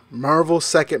 Marvel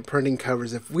second printing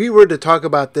covers. If we were to talk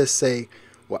about this, say,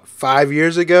 5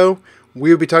 years ago, we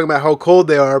would be talking about how cold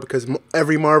they are because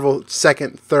every Marvel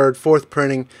second, third, fourth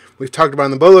printing, we've talked about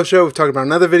on the Bolo Show, we've talked about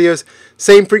in other videos,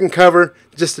 same freaking cover,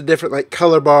 just a different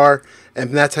color bar,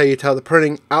 and that's how you tell the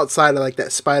printing outside of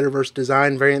that Spider-Verse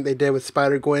design variant they did with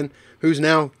Spider-Gwen, who's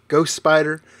now Ghost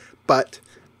Spider. But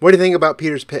what do you think about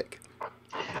Peter's pick?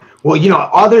 Well,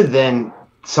 other than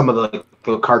some of the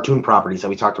cartoon properties that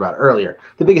we talked about earlier,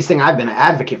 the biggest thing I've been an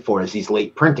advocate for is these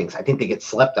late printings. I think they get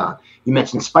slept on. You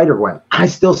mentioned Spider-Gwen. I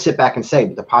still sit back and say,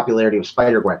 with the popularity of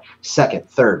Spider-Gwen, second,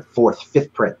 third, fourth,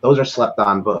 fifth print, those are slept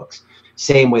on books.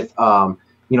 Same with,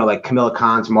 Camilla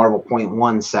Khan's Marvel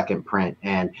 .1 second print,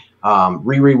 and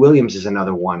Riri Williams is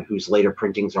another one whose later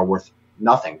printings are worth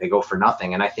nothing. They go for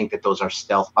nothing, and I think that those are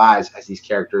stealth buys as these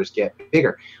characters get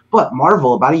bigger. But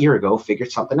Marvel, about a year ago,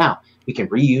 figured something out. We can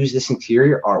reuse this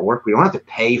interior artwork. We don't have to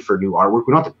pay for new artwork.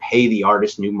 We don't have to pay the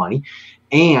artist new money.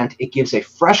 And it gives a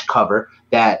fresh cover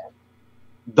that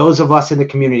those of us in the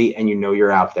community, and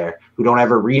you're out there, who don't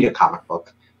ever read a comic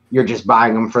book, you're just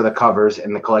buying them for the covers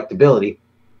and the collectability.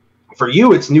 For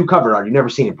you, it's new cover art. You've never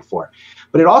seen it before.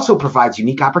 But it also provides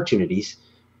unique opportunities,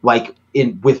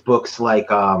 with books like,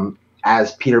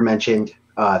 as Peter mentioned,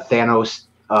 Thanos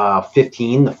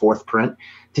 15, the fourth print,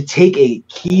 to take a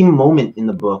key moment in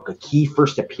the book, a key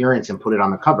first appearance, and put it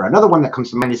on the cover. Another one that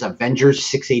comes to mind is Avengers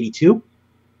 682,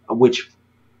 which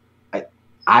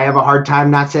I have a hard time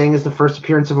not saying is the first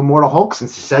appearance of Immortal Hulk,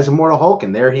 since it says Immortal Hulk,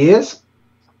 and there he is.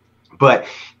 But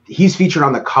he's featured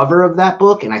on the cover of that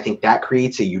book, and I think that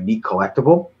creates a unique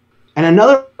collectible. And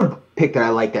another pick that I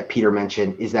like that Peter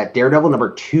mentioned is that Daredevil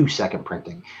 #2 second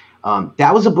printing.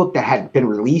 That was a book that had been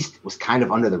released, was kind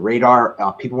of under the radar.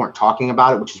 People weren't talking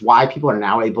about it, which is why people are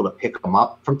now able to pick them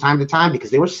up from time to time, because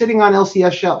they were sitting on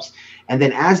LCS shelves. And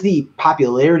then as the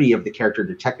popularity of the character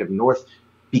Detective North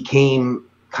became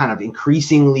kind of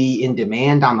increasingly in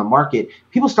demand on the market,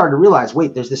 people started to realize,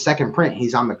 wait, there's the second print.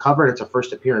 He's on the cover, and it's a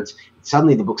first appearance.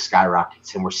 Suddenly the book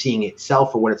skyrockets, and we're seeing it sell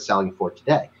for what it's selling for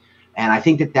today. And I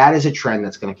think that that is a trend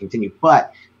that's going to continue.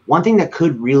 But one thing that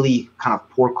could really kind of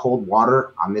pour cold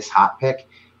water on this hot pick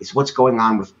is what's going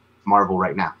on with Marvel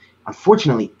right now.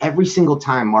 Unfortunately, every single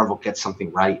time Marvel gets something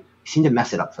right, they seem to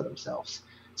mess it up for themselves.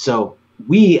 So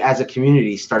we as a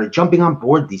community started jumping on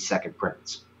board these second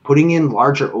prints, putting in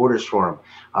larger orders for them.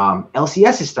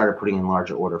 LCS has started putting in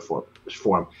larger order for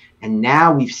them. And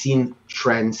now we've seen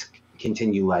trends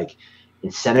continue, like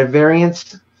incentive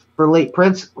variants for late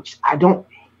prints, which I don't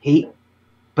hate,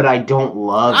 but I don't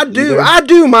love either. I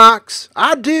do, Mox.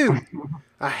 I do.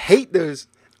 I hate those.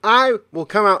 I will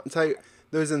come out and tell you,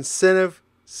 those incentive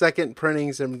second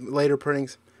printings and later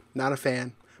printings, not a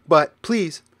fan. But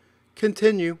please,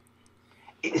 continue.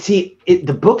 See,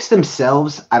 the books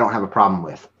themselves, I don't have a problem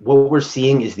with. What we're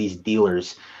seeing is these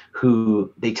dealers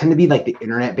who, they tend to be like the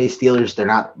internet-based dealers. They're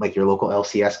not like your local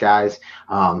LCS guys.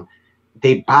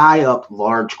 They buy up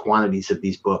large quantities of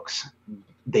these books.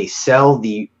 They sell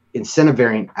the incentive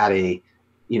variant at a,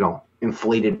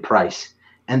 inflated price.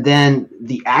 And then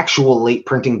the actual late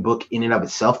printing book in and of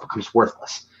itself becomes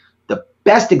worthless. The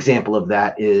best example of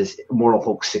that is Immortal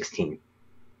Hulk 16.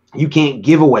 You can't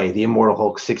give away the Immortal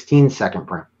Hulk 16 second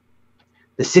print.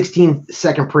 The 16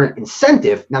 second print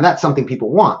incentive, now that's something people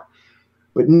want,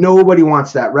 but nobody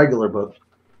wants that regular book.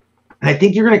 And I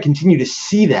think you're going to continue to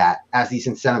see that as these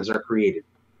incentives are created.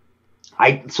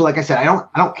 So like I said, I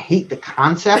don't hate the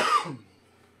concept.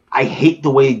 I hate the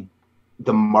way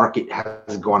the market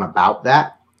has gone about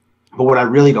that. But what I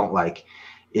really don't like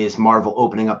is Marvel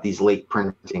opening up these late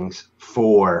printings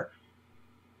for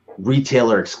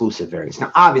retailer exclusive variants.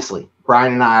 Now, obviously,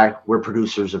 Brian and I, we're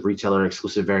producers of retailer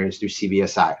exclusive variants through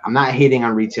CBSI. I'm not hating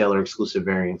on retailer exclusive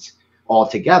variants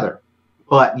altogether,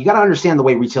 but you got to understand the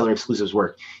way retailer exclusives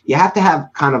work. You have to have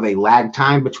kind of a lag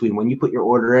time between when you put your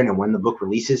order in and when the book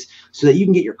releases so that you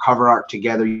can get your cover art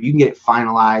together, you can get it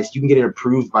finalized, you can get it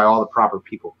approved by all the proper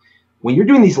people. When you're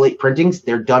doing these late printings,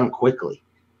 they're done quickly.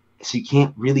 So you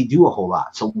can't really do a whole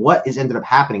lot. So what has ended up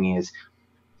happening is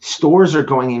stores are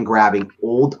going and grabbing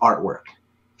old artwork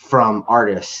from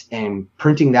artists and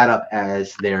printing that up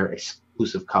as their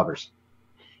exclusive covers.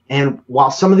 And while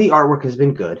some of the artwork has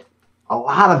been good, a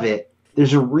lot of it,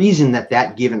 there's a reason that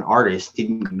that given artist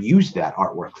didn't use that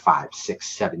artwork 5, 6,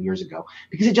 7 years ago,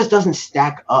 because it just doesn't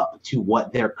stack up to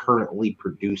what they're currently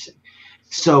producing.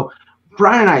 So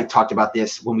Brian and I talked about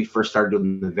this when we first started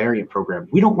doing the variant program.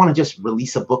 We don't want to just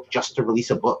release a book just to release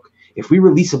a book. If we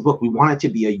release a book, we want it to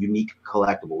be a unique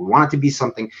collectible. We want it to be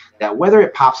something that whether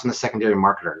it pops in the secondary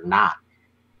market or not,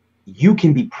 you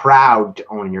can be proud to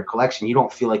own in your collection. You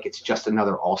don't feel like it's just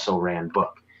another also ran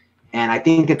book. And I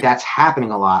think that that's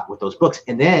happening a lot with those books.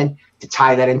 And then to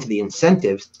tie that into the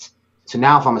incentives, so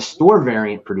now if I'm a store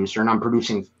variant producer and I'm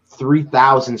producing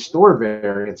 3,000 store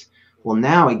variants, well,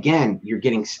 now again, you're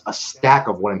getting a stack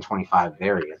of 1 in 25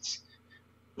 variants,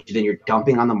 which then you're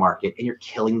dumping on the market and you're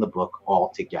killing the book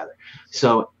altogether.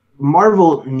 So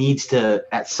Marvel needs to,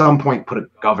 at some point, put a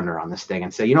governor on this thing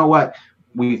and say, you know what,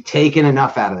 we've taken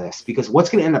enough out of this, because what's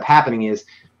going to end up happening is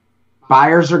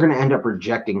buyers are going to end up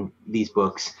rejecting these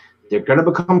books. They're going to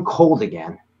become cold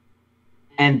again.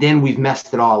 And then we've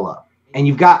messed it all up. And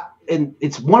you've got, and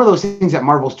it's one of those things that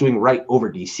Marvel's doing right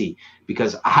over DC,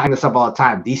 because I hang this up all the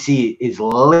time. DC is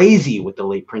lazy with the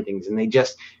late printings, and they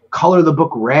just color the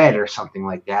book red or something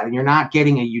like that, and you're not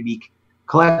getting a unique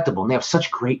collectible. And they have such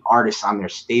great artists on their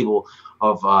stable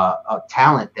of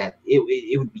talent that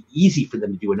it would be easy for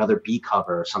them to do another B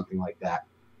cover or something like that.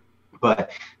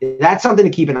 But that's something to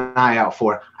keep an eye out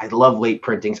for. I love late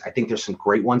printings. I think there's some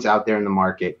great ones out there in the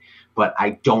market, but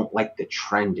I don't like the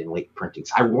trend in late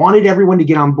printings. I wanted everyone to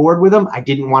get on board with them. I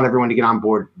didn't want everyone to get on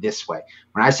board this way.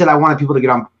 When I said I wanted people to get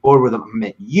on board with them, I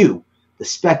meant you, the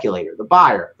speculator, the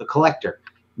buyer, the collector,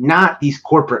 not these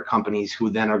corporate companies who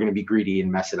then are going to be greedy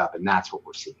and mess it up. And that's what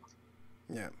we're seeing.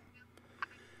 Yeah.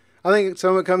 I think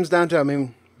some of it comes down to, I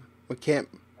mean, we can't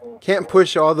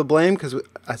push all the blame, because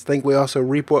I think we also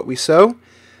reap what we sow.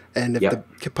 And if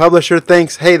the publisher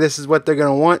thinks, hey, this is what they're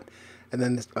going to want, and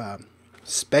then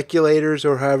speculators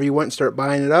or however you want start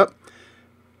buying it up,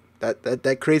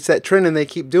 that creates that trend, and they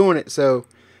keep doing it. So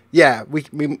yeah,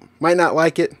 we might not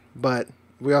like it, but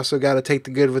we also got to take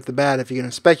the good with the bad. If you're going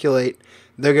to speculate,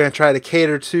 they're going to try to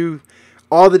cater to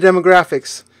all the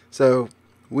demographics. So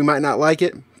we might not like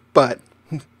it, but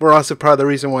we're also part of the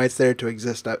reason why it's there to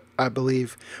exist, I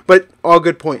believe. But all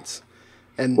good points.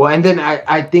 And then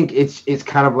I think it's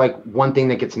kind of like one thing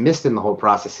that gets missed in the whole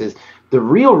process is the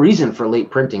real reason for late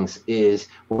printings is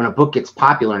when a book gets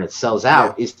popular and it sells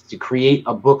out is to create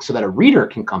a book so that a reader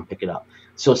can come pick it up.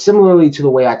 So similarly to the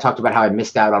way I talked about how I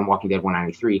missed out on Walking Dead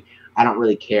 193, I don't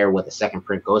really care what the second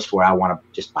print goes for. I want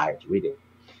to just buy it to read it.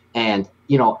 And,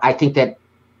 I think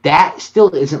that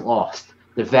still isn't lost.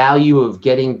 The value of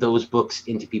getting those books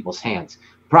into people's hands.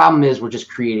 Problem is we're just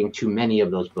creating too many of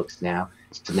those books now.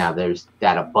 So now there's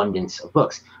that abundance of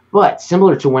books. But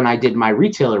similar to when I did my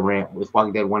retailer rant with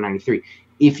Walking Dead 193,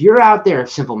 if you're out there,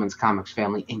 Simpleman's Comics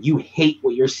family, and you hate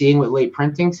what you're seeing with late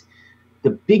printings,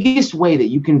 the biggest way that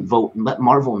you can vote and let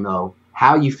Marvel know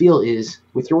how you feel is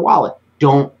with your wallet.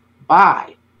 Don't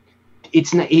buy.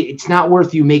 It's not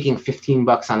worth you making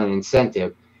 $15 on an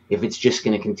incentive if it's just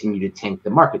going to continue to tank the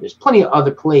market. There's plenty of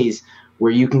other plays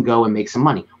where you can go and make some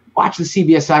money. Watch the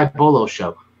CBSI Bolo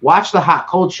show. Watch the Hot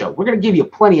Cold show. We're going to give you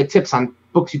plenty of tips on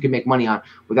books you can make money on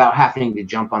without having to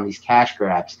jump on these cash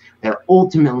grabs that are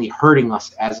ultimately hurting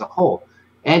us as a whole.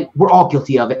 And we're all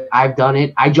guilty of it. I've done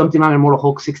it. I jumped in on Immortal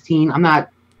Hulk 16. I'm not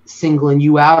singling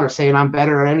you out or saying I'm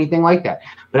better or anything like that.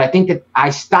 But I think that I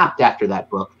stopped after that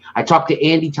book. I talked to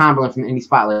Andy Tomberlin from the Indie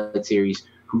Spotlight series,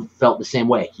 who felt the same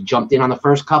way. He jumped in on the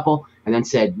first couple and then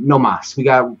said, no mas,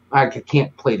 I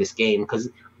can't play this game because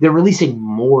they're releasing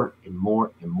more and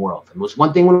more and more of them. It was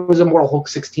one thing when it was Immortal Hulk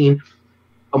 16,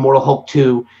 Immortal Hulk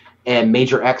 2, and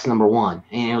Major X #1.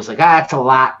 And it was like, that's a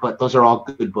lot, but those are all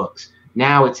good books.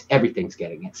 Now it's everything's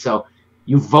getting it. So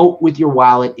you vote with your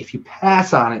wallet. If you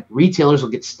pass on it, retailers will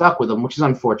get stuck with them, which is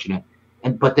unfortunate.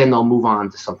 But then they'll move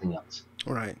on to something else.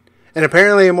 Right. And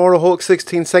apparently Immortal Hulk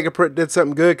 16 second print did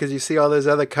something good, because you see all those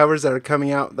other covers that are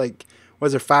coming out like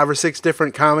was there 5 or 6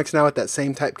 different comics now with that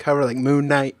same type cover, like Moon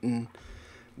Knight and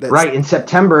that's, right. In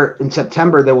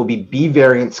September there will be B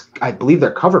variants. I believe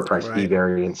they're cover price B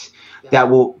variants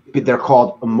they're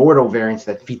called Immortal variants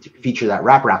that feature that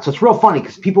wraparound. So it's real funny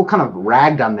because people kind of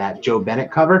ragged on that Joe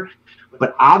Bennett cover,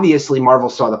 but obviously Marvel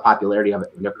saw the popularity of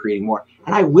it and they're creating more.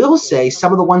 And I will say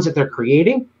some of the ones that they're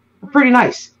creating are pretty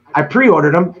nice. I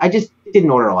pre-ordered them. I just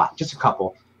didn't order a lot, just a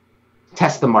couple.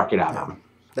 Test the market out on them.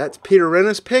 That's Peter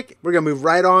Renna's pick. We're going to move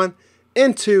right on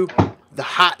into the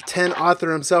Hot 10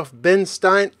 author himself, Ben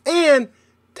Stein, and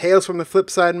Tales from the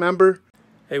Flipside member.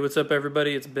 Hey, what's up,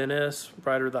 everybody? It's Ben S.,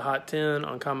 writer of the Hot 10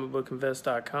 on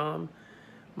comicbookinvest.com.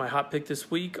 My hot pick this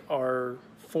week are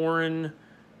foreign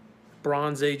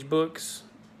Bronze Age books,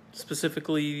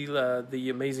 specifically the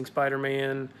Amazing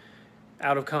Spider-Man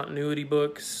out-of-continuity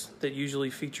books that usually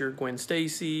feature Gwen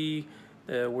Stacy,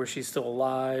 where she's still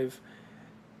alive.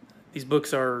 These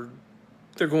books they're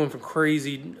going for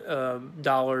crazy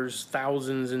dollars,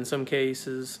 thousands in some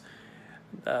cases.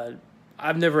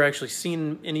 I've never actually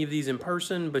seen any of these in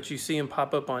person, but you see them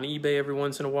pop up on eBay every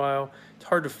once in a while. It's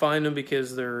hard to find them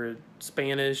because they're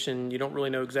Spanish and you don't really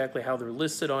know exactly how they're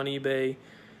listed on eBay.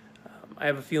 I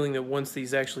have a feeling that once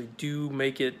these actually do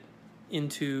make it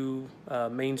into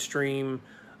mainstream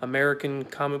American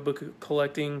comic book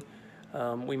collecting,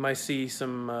 we might see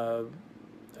some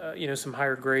some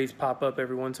higher grades pop up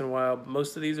every once in a while. But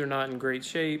most of these are not in great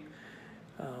shape.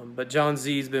 But John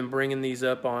Z's been bringing these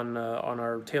up on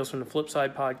our Tales from the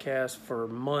Flipside podcast for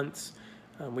months.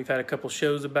 We've had a couple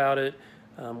shows about it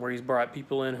where he's brought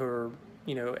people in who are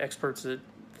experts at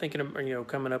thinking of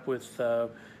coming up with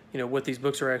what these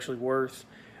books are actually worth.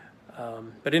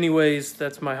 But anyways,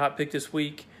 that's my hot pick this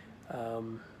week.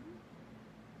 Foreign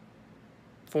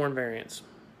variants.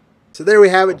 So there we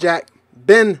have it, Jack.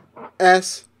 Ben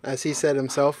S., as he said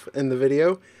himself in the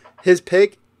video, his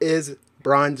pick is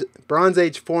Bronze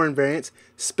Age foreign variants,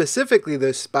 specifically the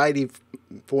Spidey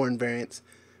foreign variants.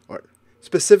 Or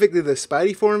specifically the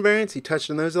Spidey foreign variants. He touched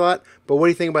on those a lot. But what do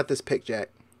you think about this pick, Jack?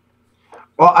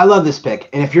 Well, I love this pick.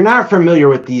 And if you're not familiar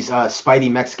with these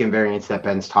Spidey Mexican variants that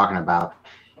Ben's talking about,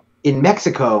 in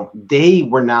Mexico, they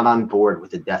were not on board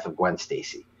with the death of Gwen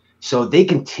Stacy. So they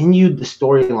continued the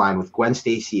storyline with Gwen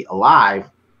Stacy alive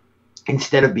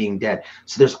instead of being dead.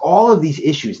 So there's all of these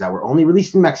issues that were only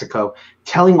released in Mexico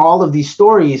telling all of these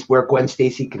stories where Gwen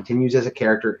Stacy continues as a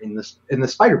character in the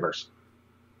Spider-Verse.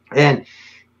 And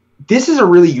this is a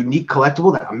really unique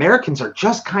collectible that Americans are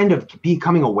just kind of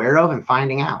becoming aware of and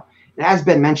finding out. And as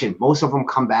Ben mentioned, most of them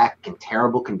come back in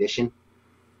terrible condition.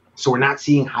 So we're not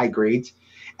seeing high grades.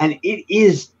 And it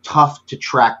is tough to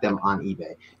track them on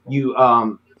eBay.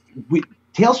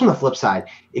 Tales from the Flipside,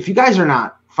 if you guys are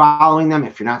not following them,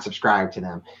 if you're not subscribed to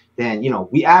them, then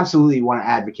we absolutely want to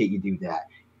advocate you do that.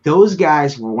 Those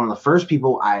guys were one of the first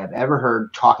people I have ever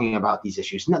heard talking about these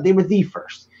issues. No, they were the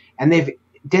first. And they've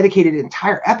dedicated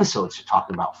entire episodes to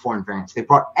talking about foreign variants. They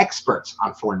brought experts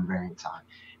on foreign variants on.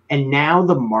 And now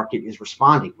the market is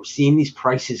responding. We're seeing these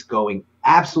prices going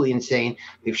absolutely insane.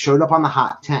 They've showed up on the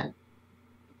Hot 10.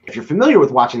 If you're familiar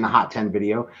with watching the Hot 10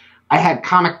 video, I had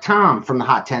Comic Tom from the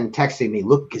Hot 10 texting me,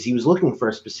 because he was looking for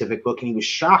a specific book and he was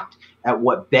shocked at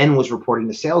what Ben was reporting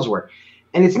the sales were.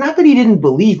 And it's not that he didn't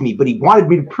believe me, but he wanted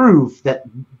me to prove that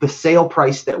the sale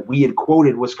price that we had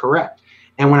quoted was correct.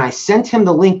 And when I sent him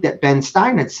the link that Ben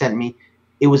Stein had sent me,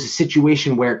 it was a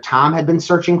situation where Tom had been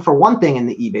searching for one thing in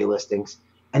the eBay listings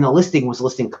and the listing was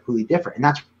listing completely different. And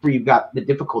that's where you've got the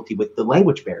difficulty with the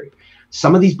language barrier.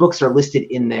 Some of these books are listed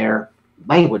in their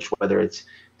language, whether it's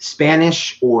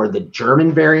Spanish or the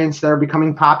German variants that are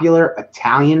becoming popular,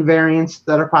 Italian variants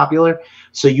that are popular.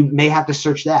 So you may have to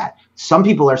search that. Some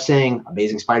people are saying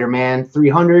Amazing Spider-Man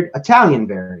 300 Italian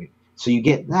variant. So you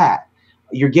get that.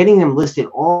 You're getting them listed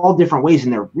all different ways,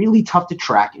 and they're really tough to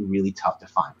track and really tough to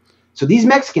find. So these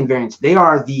Mexican variants, they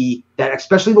are that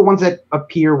especially the ones that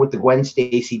appear with the Gwen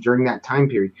Stacy during that time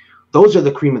period. Those are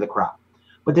the cream of the crop.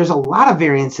 But there's a lot of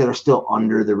variants that are still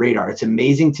under the radar. It's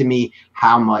amazing to me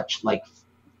how much, like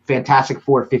Fantastic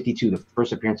Four 52, the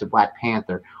first appearance of Black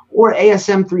Panther, or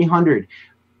ASM 300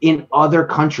 in other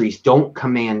countries don't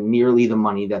command nearly the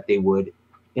money that they would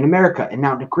in America. And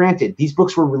now, granted, these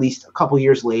books were released a couple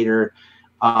years later,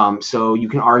 so you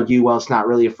can argue, well, it's not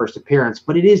really a first appearance,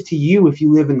 but it is to you if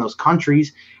you live in those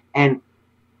countries. And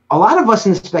a lot of us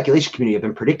in the speculation community have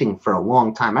been predicting for a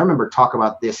long time. I remember talking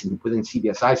about this within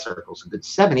CBSI circles a good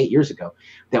 7-8 years ago,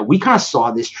 that we kind of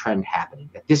saw this trend happening,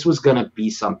 that this was going to be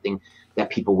something that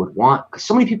people would want, because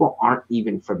so many people aren't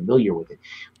even familiar with it.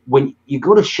 When you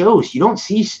go to shows, you don't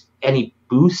see any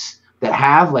booths that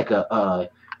have like a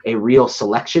real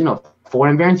selection of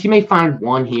foreign variants. You may find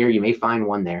one here, you may find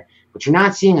one there, but you're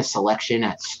not seeing a selection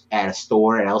at a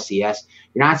store at LCS.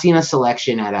 You're not seeing a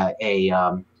selection at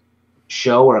a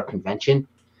show or a convention.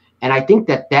 And I think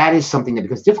that is something that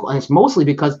becomes difficult. And it's mostly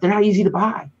because they're not easy to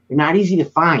buy. They're not easy to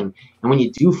find. And when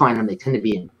you do find them, they tend to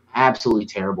be in absolutely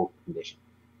terrible condition.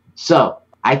 So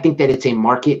I think that it's a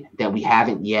market that we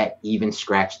haven't yet even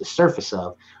scratched the surface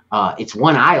of. It's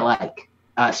one I like.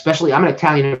 Especially, I'm an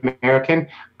Italian American.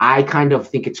 I kind of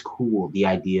think it's cool, the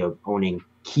idea of owning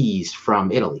keys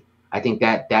from Italy. I think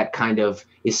that kind of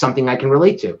is something I can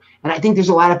relate to. And I think there's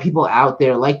a lot of people out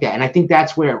there like that. And I think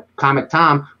that's where Comic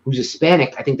Tom, who's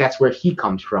Hispanic, I think that's where he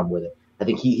comes from with it. I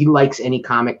think he likes any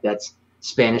comic that's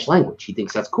Spanish language. He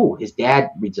thinks that's cool. His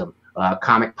dad reads them.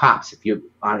 Comic Pops, if you're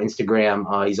on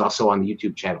Instagram, he's also on the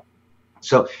YouTube channel.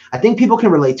 So I think people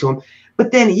can relate to him.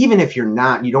 But then even if you're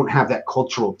not, you don't have that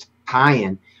cultural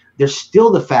tie-in, there's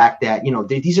still the fact that,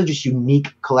 these are just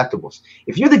unique collectibles.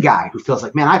 If you're the guy who feels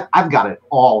like, man, I've got it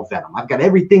all Venom. I've got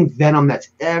everything Venom that's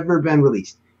ever been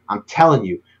released. I'm telling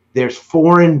you, there's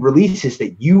foreign releases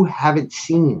that you haven't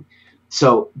seen.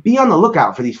 So be on the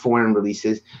lookout for these foreign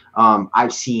releases.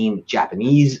 I've seen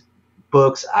Japanese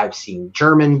books. I've seen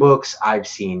German books. I've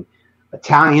seen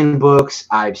Italian books.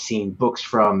 I've seen books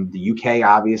from the UK,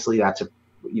 obviously. That's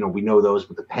we know those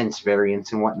with the Pence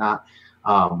variants and whatnot.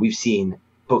 We've seen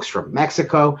books from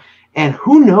Mexico, and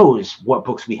who knows what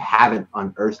books we haven't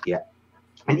unearthed yet.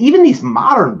 And even these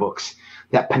modern books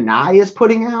that Panay is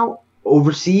putting out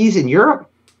overseas in Europe,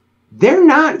 they're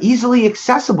not easily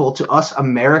accessible to us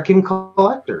American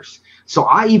collectors. So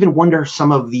I even wonder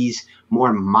some of these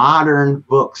more modern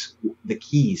books, the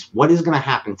keys, what is going to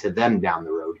happen to them down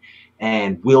the road?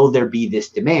 And will there be this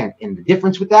demand? And the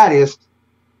difference with that is,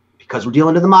 because we're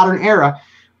dealing in the modern era,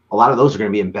 a lot of those are going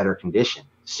to be in better condition.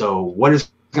 So what is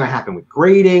going to happen with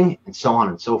grading and so on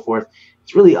and so forth?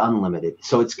 It's really unlimited.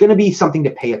 So it's going to be something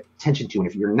to pay attention to. And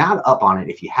if you're not up on it,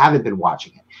 if you haven't been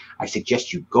watching it, I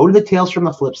suggest you go to the Tales from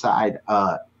the Flip Side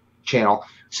channel,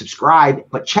 subscribe,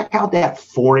 but check out that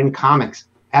foreign comics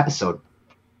episode.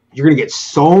 You're going to get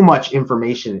so much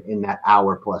information in that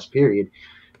hour-plus period,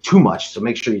 too much. So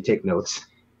make sure you take notes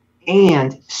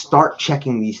and start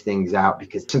checking these things out,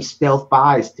 because some stealth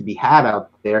buys to be had out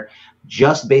there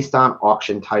just based on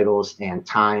auction titles and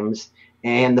times,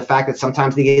 and the fact that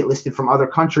sometimes they get listed from other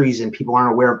countries and people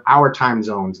aren't aware of our time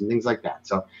zones and things like that.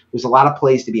 So there's a lot of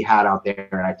plays to be had out there,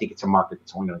 and I think it's a market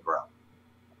that's only going to grow.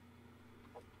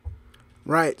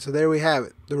 Right, so there we have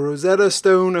it. The Rosetta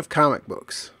Stone of comic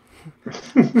books.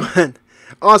 But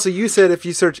also, you said if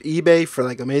you search eBay for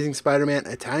like Amazing Spider-Man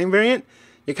Italian variant,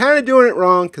 you're kind of doing it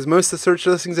wrong, because most of the search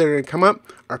listings that are going to come up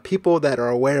are people that are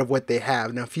aware of what they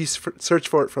have. Now, if you search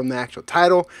for it from the actual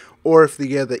title, or if you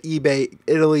go to the eBay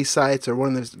Italy sites or one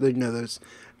of those, those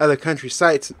other country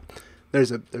sites,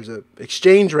 there's a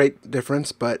exchange rate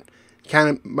difference, but you kind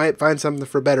of might find something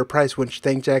for a better price, wouldn't you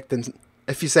think, Jack, than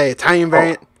if you say Italian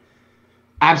variant?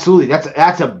 Absolutely.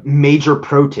 That's a major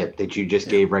pro tip that you just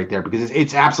gave right there, because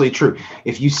it's absolutely true.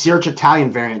 If you search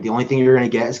Italian variant, the only thing you're going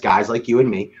to get is guys like you and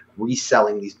me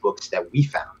reselling these books that we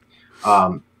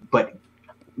found. But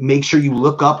make sure you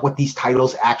look up what these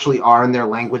titles actually are in their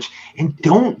language, and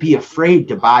don't be afraid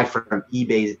to buy from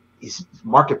eBay's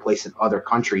marketplace in other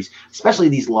countries, especially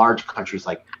these large countries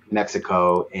like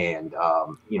Mexico and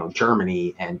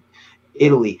Germany and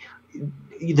Italy.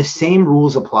 The same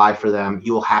rules apply for them.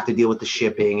 You'll have to deal with the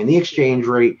shipping and the exchange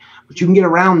rate, but you can get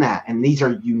around that. And these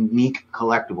are unique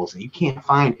collectibles that you can't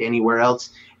find anywhere else.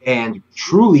 And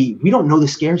truly, we don't know the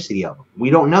scarcity of them.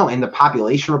 We don't know. And the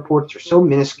population reports are so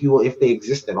minuscule, if they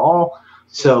exist at all.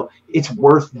 So it's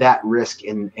worth that risk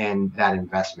and that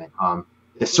investment.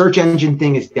 The search engine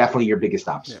thing is definitely your biggest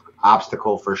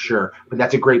obstacle for sure. But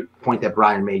that's a great point that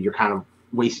Brian made. You're kind of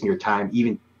wasting your time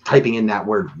even typing in that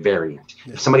word variant.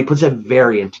 If somebody puts a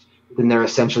variant, then they're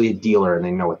essentially a dealer and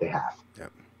they know what they have.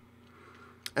 Yep.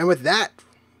 And with that,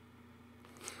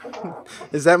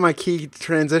 is that my key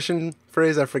transition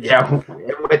phrase? I forget. Yeah.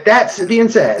 With that being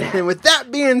said. And with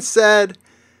that being said,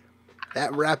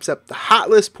 that wraps up the hot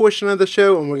list portion of the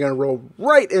show, and we're going to roll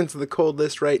right into the cold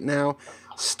list right now,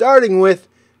 starting with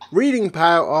reading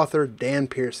pile author Dan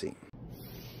Piercy.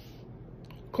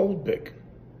 Cold pick.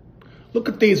 Look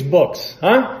at these books,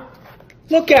 huh?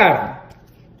 Look at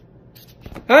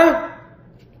them. Huh?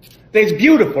 They's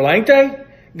beautiful, ain't they?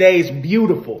 They's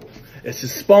beautiful. This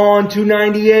is Spawn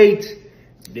 298.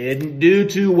 Didn't do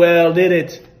too well, did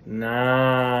it?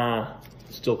 Nah.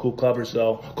 Still cool covers,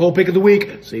 though. Cold pick of the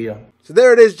week. See ya. So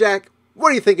there it is, Jack. What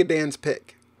do you think of Dan's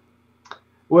pick?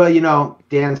 Well,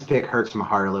 Dan's pick hurts my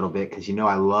heart a little bit because,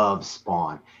 I love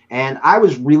Spawn. And I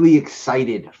was really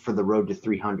excited for the Road to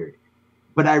 300.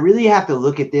 But I really have to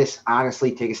look at this,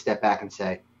 honestly, take a step back and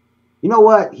say, you know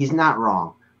what? He's not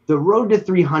wrong. The road to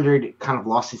 300 kind of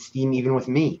lost its steam even with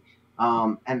me.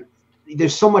 And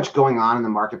there's so much going on in the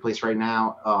marketplace right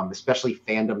now, especially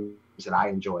fandoms that I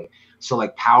enjoy. So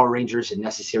like Power Rangers and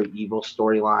Necessary Evil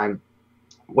storyline,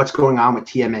 what's going on with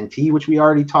TMNT, which we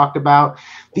already talked about,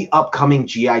 the upcoming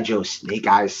G.I. Joe Snake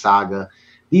Eyes saga.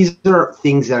 These are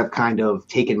things that have kind of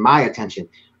taken my attention.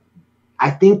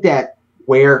 I think that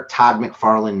where Todd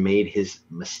McFarlane made his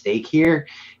mistake here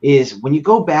is when you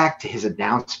go back to his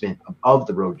announcement of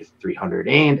the road to 300,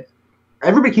 and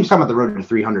everybody keeps talking about the road to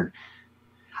 300.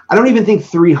 I don't even think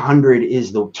 300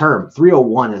 is the term.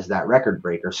 301 is that record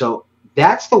breaker. So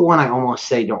that's the one I almost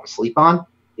say don't sleep on.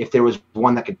 If there was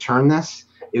one that could turn this,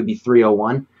 it would be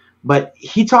 301. But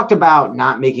he talked about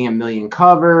not making 1 million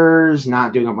covers,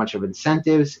 not doing a bunch of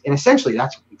incentives, and essentially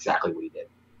that's exactly what he did.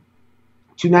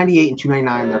 298 and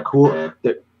 299, they're cool.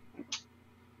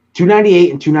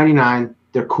 298 and 299,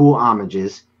 they're cool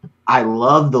homages. I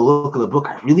love the look of the book.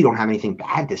 I really don't have anything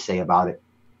bad to say about it.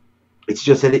 It's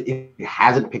just that it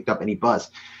hasn't picked up any buzz.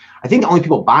 I think the only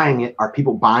people buying it are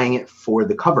people buying it for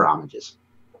the cover homages.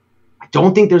 I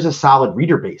don't think there's a solid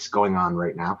reader base going on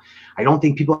right now. I don't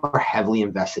think people are heavily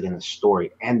invested in the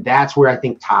story. And that's where I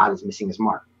think Todd is missing his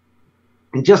mark.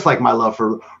 And just like my love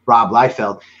for Rob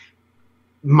Liefeld,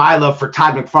 my love for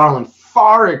Todd McFarlane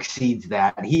far exceeds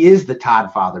that. He is the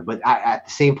Todd father. But at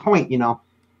the same point, you know,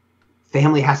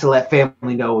 family has to let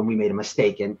family know when we made a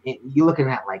mistake. And you're looking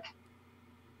at like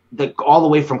all the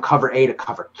way from cover A to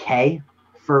cover K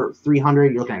for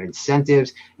 300. You're looking at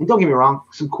incentives. And don't get me wrong,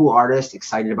 some cool artists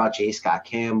excited about J. Scott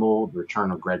Campbell, the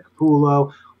return of Greg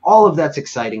Capullo. All of that's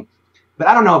exciting. But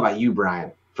I don't know about you,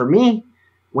 Brian. For me,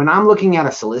 when I'm looking at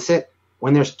a solicit,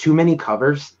 when there's too many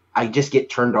covers, I just get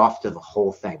turned off to the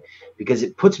whole thing because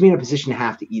it puts me in a position to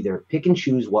have to either pick and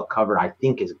choose what cover I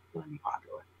think is going to be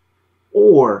popular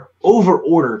or over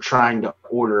order trying to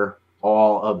order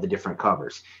all of the different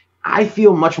covers. I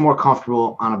feel much more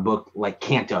comfortable on a book like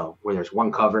Canto where there's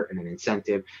one cover and an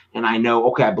incentive and I know,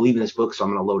 okay, I believe in this book, so I'm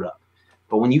going to load up.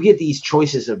 But when you get these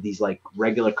choices of these like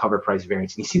regular cover price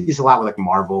variants, and you see this a lot with like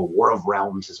Marvel, War of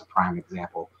Realms is a prime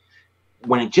example,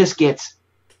 when it just gets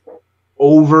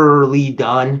overly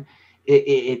done,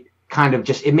 it kind of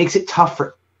just, it makes it tough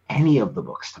for any of the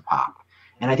books to pop.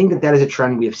 And I think that is a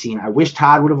trend we have seen. I wish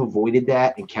Todd would have avoided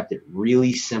that and kept it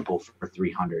really simple for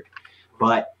 300.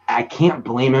 But I can't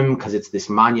blame him because it's this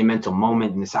monumental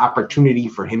moment and this opportunity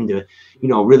for him to, you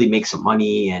know, really make some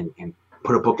money and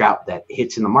put a book out that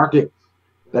hits in the market.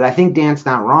 But I think Dan's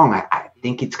not wrong. I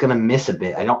think it's going to miss a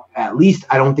bit. I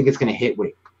don't think it's going to hit what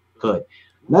it could.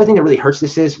 Another thing that really hurts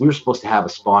this is we were supposed to have a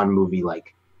Spawn movie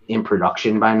like in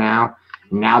production by now.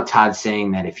 Now Todd's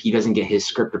saying that if he doesn't get his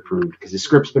script approved, because his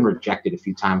script's been rejected a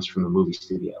few times from the movie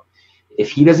studio,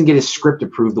 if he doesn't get his script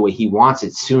approved the way he wants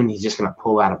it soon, he's just going to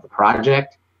pull out of the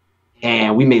project.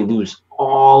 And we may lose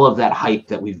all of that hype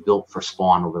that we've built for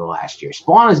Spawn over the last year.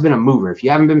 Spawn has been a mover. If you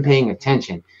haven't been paying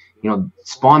attention, you know,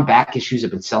 Spawn back issues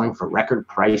have been selling for record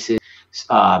prices.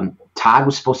 Todd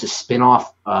was supposed to spin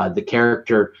off the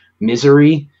character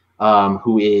Misery,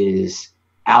 who is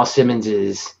Al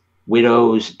Simmons's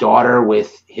widow's daughter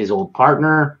with his old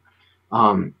partner,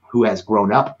 who has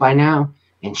grown up by now,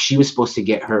 and she was supposed to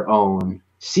get her own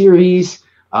series.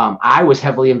 I was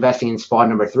heavily investing in Spawn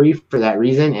number 3 for that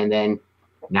reason, and then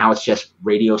now it's just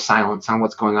radio silence on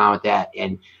what's going on with that.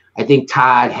 And I think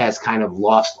Todd has kind of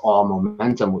lost all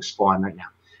momentum with Spawn right now.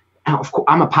 Now, of course,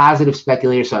 I'm a positive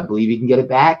speculator, so I believe he can get it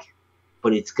back,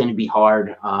 but it's going to be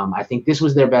hard. I think this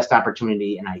was their best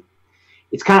opportunity, and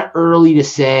it's kind of early to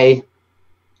say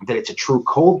that it's a true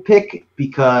cold pick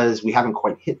because we haven't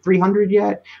quite hit 300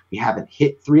 yet. We haven't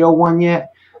hit 301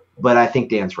 yet, but I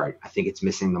think Dan's right. I think it's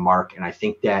missing the mark, and I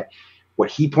think that what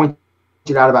he pointed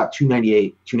out about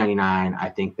 298, 299, I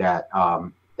think that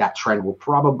that trend will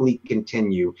probably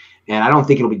continue, and I don't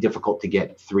think it'll be difficult to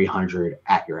get 300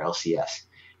 at your LCS.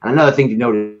 And another thing to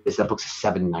note is that book's a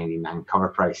 $7.99 cover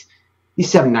price.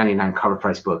 These $7.99 cover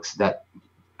price books that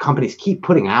companies keep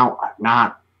putting out are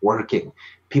not working.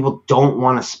 People don't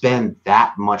want to spend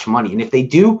that much money. And if they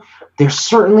do, they're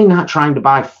certainly not trying to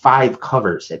buy 5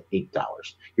 covers at $8.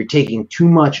 You're taking too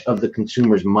much of the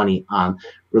consumer's money on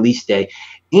release day.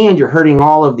 And you're hurting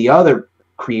all of the other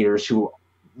creators who,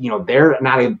 you know, they're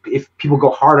not, if people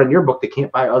go hard on your book, they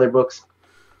can't buy other books.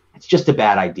 It's just a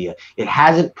bad idea. It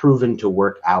hasn't proven to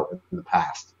work out in the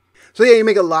past. So yeah, you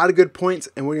make a lot of good points,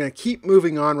 and we're going to keep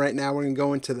moving on right now. We're going to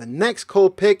go into the next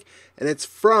cold pick, and it's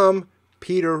from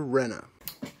Peter Renna.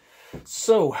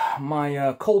 So,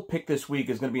 my cold pick this week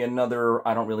is going to be another,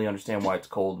 I don't really understand why it's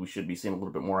cold. We should be seeing a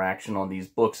little bit more action on these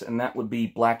books, and that would be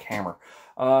Black Hammer.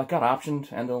 Got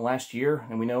optioned end of the last year,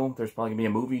 and we know there's probably going to be a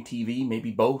movie, TV,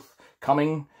 maybe both,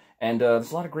 coming, and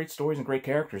there's a lot of great stories and great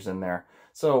characters in there.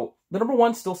 So, the number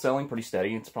one's still selling pretty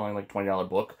steady. It's probably like a $20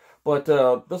 book, but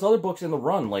those other books in the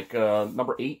run, like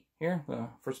number 8 here, the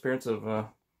first appearance of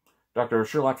Dr.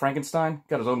 Sherlock Frankenstein,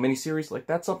 got his own miniseries. Like,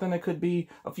 that's something that could be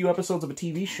a few episodes of a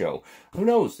TV show. Who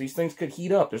knows? These things could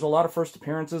heat up. There's a lot of first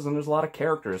appearances, and there's a lot of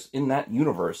characters in that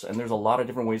universe, and there's a lot of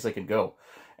different ways they could go.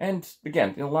 And,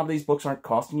 again, a lot of these books aren't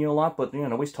costing you a lot, but,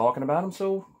 nobody's talking about them,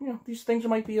 so, these things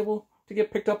might be able to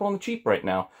get picked up on the cheap right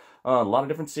now. A lot of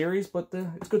different series, but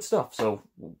it's good stuff. So,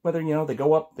 whether, they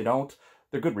go up, they don't,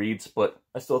 they're good reads, but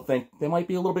I still think they might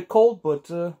be a little bit cold, but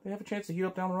they have a chance to heat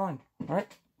up down the line. All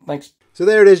right? Thanks. So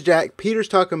there it is, Jack. Peter's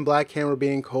talking Black Hammer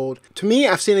being cold. To me,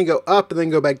 I've seen it go up and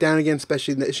then go back down again,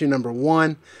 especially in the issue number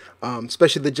 1,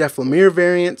 especially the Jeff Lemire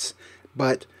variants.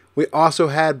 But we also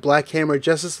had Black Hammer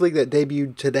Justice League that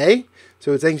debuted today,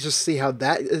 so it's anxious to see how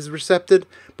that is received.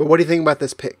 But what do you think about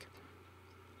this pick?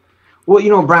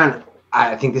 Well, Brian,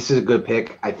 I think this is a good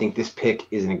pick. I think this pick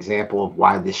is an example of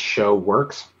why this show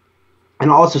works.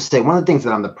 And I'll also say one of the things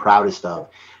that I'm the proudest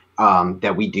of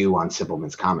that we do on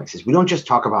Simpleman's Comics is we don't just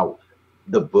talk about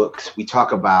the books. We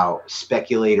talk about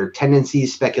speculator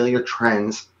tendencies, speculator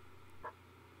trends,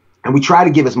 and we try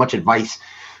to give as much advice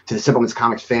to the Simpleman's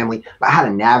Comics family about how to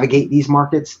navigate these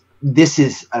markets. This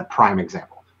is a prime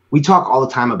example. We talk all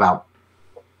the time about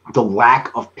the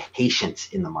lack of patience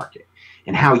in the market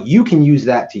and how you can use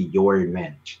that to your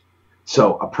advantage.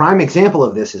 So a prime example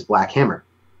of this is Black Hammer.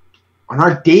 On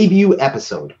our debut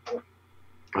episode,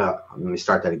 let me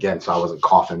start that again so I wasn't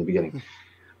coughing in the beginning.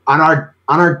 On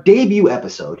our debut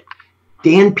episode,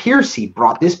 Dan Piercy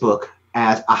brought this book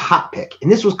as a hot pick.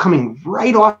 And this was coming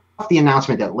right off the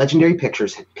announcement that Legendary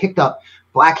Pictures had picked up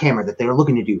Black Hammer, that they were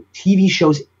looking to do TV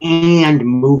shows and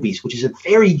movies, which is a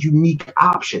very unique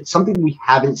option, something we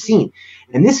haven't seen.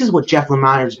 And this is what Jeff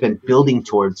Lemire has been building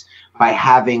towards by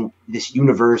having this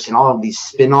universe and all of these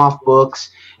spin-off books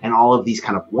and all of these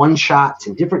kind of one-shots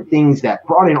and different things that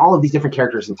brought in all of these different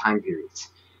characters and time periods.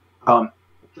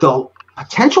 The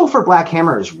potential for Black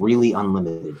Hammer is really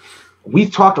unlimited.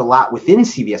 We've talked a lot within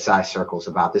CBSI circles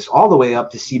about this, all the way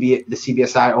up to the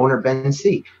CBSI owner, Ben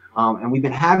C. And we've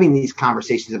been having these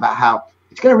conversations about how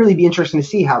it's going to really be interesting to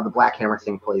see how the Black Hammer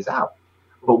thing plays out.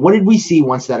 But what did we see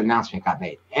once that announcement got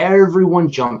made? Everyone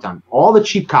jumped on. All the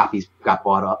cheap copies got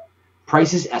bought up.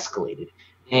 Prices escalated.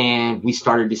 And we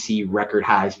started to see record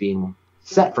highs being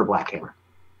set for Black Hammer.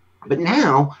 But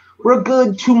now we're a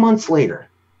good 2 months later.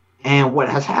 And what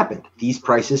has happened? These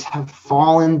prices have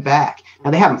fallen back.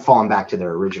 Now, they haven't fallen back to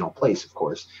their original place, of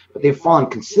course, but they've fallen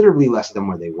considerably less than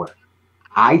where they were.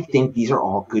 I think these are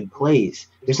all good plays.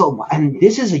 And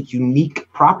this is a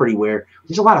unique property where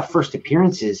there's a lot of first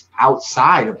appearances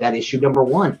outside of that issue number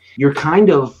 1. You're kind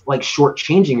of like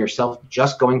shortchanging yourself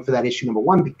just going for that issue number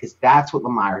 1, because that's what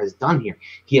Lemire has done here.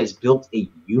 He has built a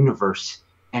universe,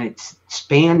 and it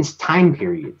spans time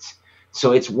periods.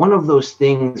 So it's one of those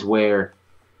things where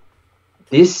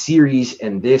this series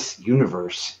and this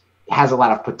universe has a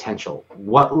lot of potential.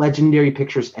 What Legendary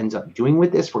Pictures ends up doing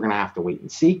with this, we're going to have to wait and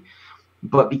see.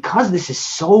 But because this is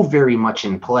so very much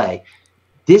in play,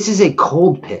 this is a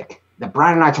cold pick that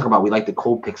Brian and I talk about. We like the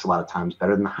cold picks a lot of times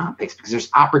better than the hot picks because there's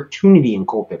opportunity in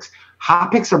cold picks.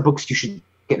 Hot picks are books you should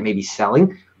get maybe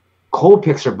selling. Cold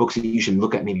picks are books that you should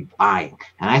look at maybe buying.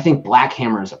 And I think Black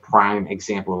Hammer is a prime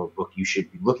example of a book you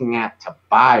should be looking at to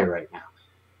buy right now.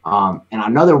 And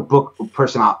another book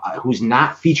person who's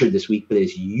not featured this week, but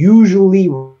is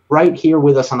usually right here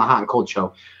with us on the Hot and Cold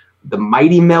Show, the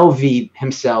mighty Mel V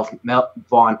himself, Mel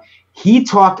Vaughn. He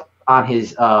talked on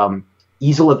his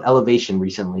Easel of Elevation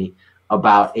recently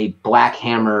about a Black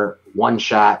Hammer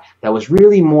one-shot that was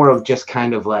really more of just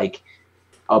kind of like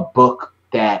a book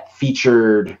that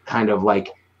featured kind of like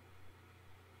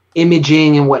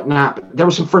imaging and whatnot. But there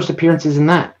were some first appearances in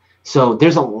that. So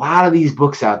there's a lot of these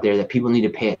books out there that people need to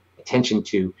pay attention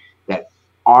to that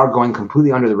are going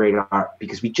completely under the radar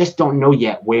because we just don't know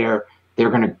yet where they're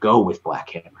going to go with Black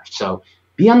Hammer. So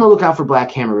be on the lookout for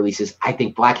Black Hammer releases. I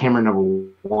think Black Hammer number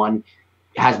 1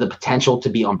 has the potential to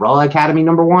be Umbrella Academy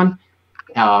number 1,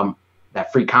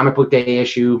 that free comic book day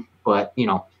issue. But,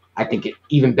 I think it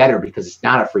even better because it's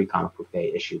not a free comic book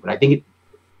day issue. But I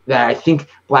think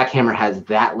Black Hammer has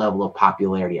that level of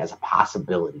popularity as a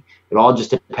possibility. It all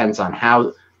just depends on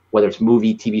how, whether it's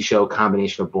movie, TV show,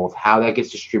 combination of both, how that gets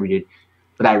distributed.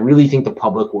 But I really think the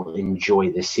public will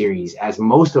enjoy this series, as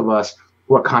most of us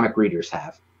who are comic readers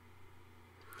have.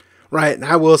 Right, and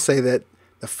I will say that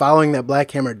the following that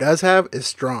Black Hammer does have is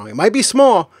strong. It might be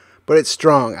small, but it's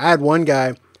strong. I had one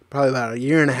guy probably about a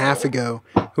year and a half ago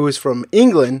who was from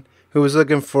England who was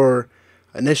looking for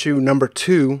an issue number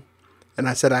 2, and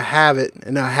I said I have it,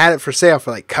 and I had it for sale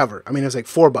for like cover. I mean, it was like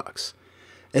 $4,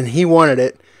 and he wanted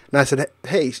it, and I said,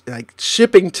 hey, like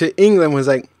shipping to England was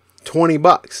like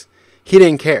 $20. He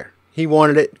didn't care. He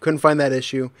wanted it. Couldn't find that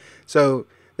issue. So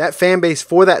that fan base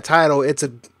for that title,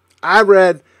 I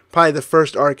read probably the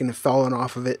first arc and have fallen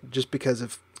off of it just because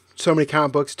of so many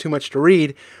comic books, too much to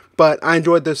read. But I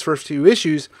enjoyed those first 2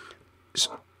 issues.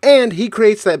 And he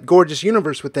creates that gorgeous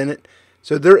universe within it.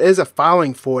 So there is a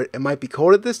following for it. It might be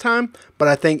cold at this time, but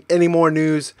I think any more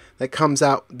news that comes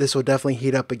out, this will definitely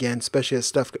heat up again, especially as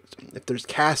stuff, if there's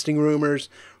casting rumors,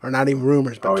 or not even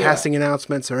rumors, but casting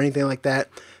announcements or anything like that.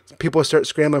 People start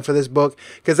scrambling for this book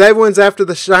because everyone's after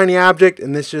the shiny object,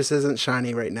 and this just isn't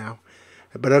shiny right now.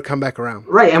 But it'll come back around.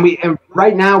 Right, and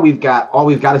right now we've got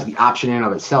is the option in and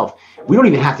of itself. We don't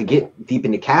even have to get deep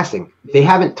into casting. They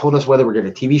haven't told us whether we're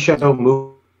getting a TV show,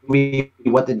 movie,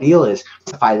 what the deal is.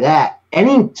 By that,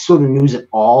 any sort of news at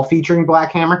all featuring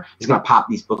Black Hammer is going to pop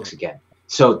these books again.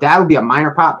 So that would be a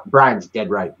minor pop. Brian's dead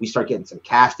right. We start getting some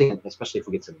casting, especially if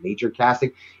we get some major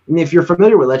casting. And if you're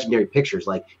familiar with Legendary Pictures,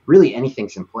 like really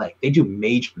anything's in play. They do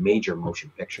major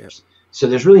motion pictures. So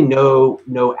there's really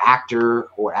no actor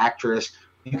or actress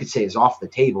you could say is off the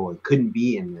table and couldn't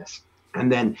be in this. And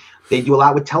then they do a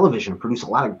lot with television, produce a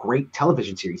lot of great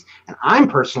television series. And I'm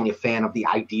personally a fan of the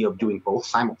idea of doing both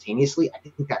simultaneously. I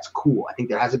think that's cool. I think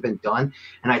that hasn't been done.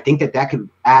 And I think that could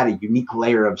add a unique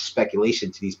layer of speculation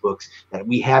to these books that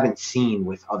we haven't seen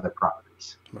with other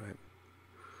properties. Right.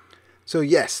 So,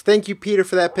 yes, thank you, Peter,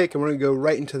 for that pick. And we're going to go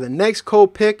right into the next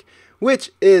cold pick,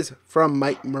 which is from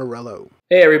Mike Morello.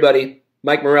 Hey, everybody.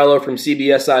 Mike Morello from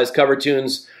CBSI's Cover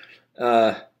Tunes.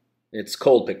 It's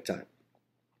cold pick time.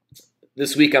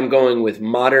 This week I'm going with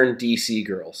modern DC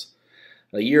girls.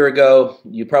 A year ago,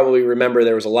 you probably remember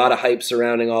there was a lot of hype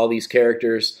surrounding all these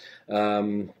characters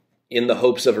in the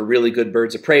hopes of a really good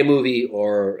Birds of Prey movie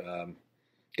or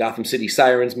Gotham City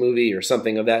Sirens movie or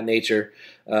something of that nature.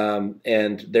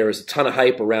 And there was a ton of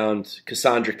hype around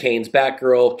Cassandra Cain's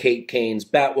Batgirl, Kate Kane's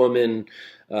Batwoman,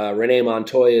 Renee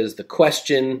Montoya's The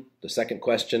Question, The Second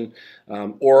Question,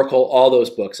 Oracle, all those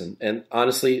books. And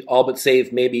honestly, all but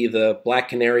save maybe the Black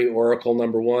Canary Oracle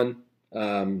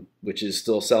 #1, which is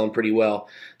still selling pretty well.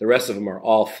 The rest of them are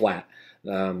all flat.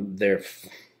 They're,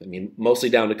 mostly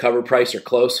down to cover price or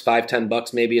close,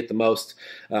 $5-10 maybe at the most.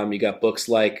 You got books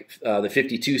like the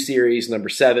 52 series,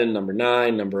 #7,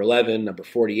 #9, #11,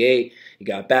 #48. You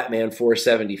got Batman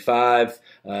 475,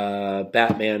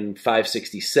 Batman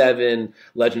 567,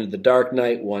 Legend of the Dark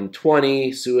Knight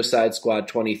 120, Suicide Squad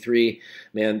 23.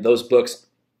 Man, those books,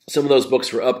 some of those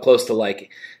books were up close to like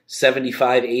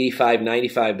 $75, $85,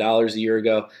 $95 a year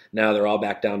ago. Now they're all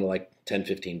back down to like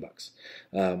 $10-15.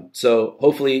 So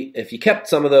hopefully if you kept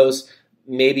some of those,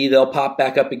 maybe they'll pop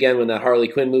back up again when that Harley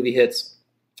Quinn movie hits.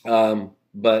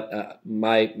 But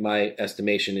my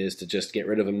estimation is to just get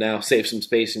rid of them now, save some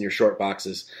space in your short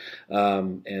boxes,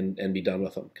 and be done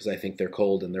with them, because I think they're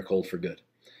cold, and they're cold for good.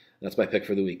 That's my pick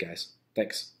for the week, guys.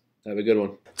 Thanks. Have a good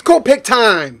one. It's cold pick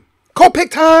time! Cold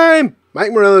pick time!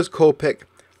 Mike Morello's cold pick.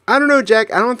 I don't know,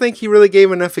 Jack. I don't think he really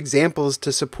gave enough examples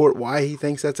to support why he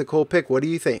thinks that's a cold pick. What do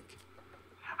you think?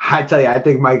 I tell you, I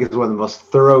think Mike is one of the most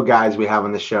thorough guys we have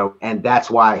on the show, and that's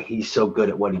why he's so good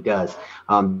at what he does.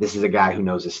 This is a guy who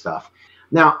knows his stuff.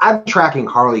 Now, I'm tracking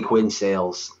Harley Quinn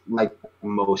sales like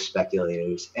most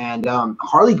speculators, and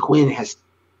Harley Quinn has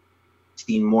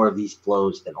seen more of these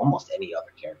flows than almost any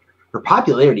other character. Her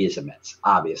popularity is immense,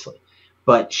 obviously,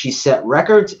 but she set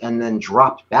records and then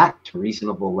dropped back to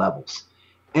reasonable levels.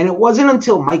 And it wasn't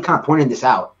until Mike kind of pointed this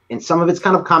out, and some of it's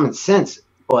kind of common sense,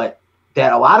 but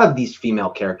that a lot of these female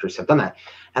characters have done that.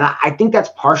 And I think that's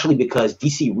partially because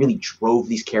DC really drove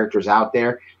these characters out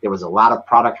there. There was a lot of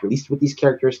product released with these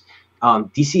characters.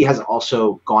 DC has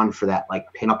also gone for that like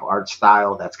pinup art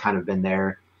style. That's kind of been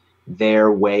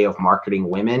their way of marketing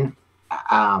women.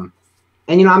 And,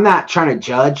 I'm not trying to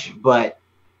judge, but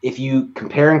if you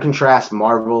compare and contrast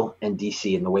Marvel and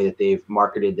DC in the way that they've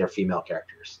marketed their female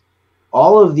characters,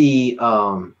 all of the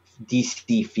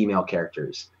DC female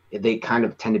characters, they kind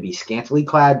of tend to be scantily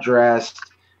clad, dressed,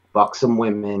 buxom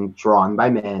women drawn by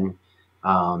men.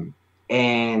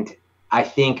 And I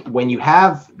think when you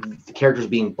have the characters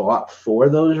being bought for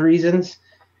those reasons,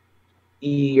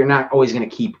 you're not always going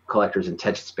to keep collectors'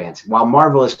 attention spans. While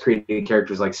Marvel has created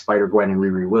characters like Spider-Gwen and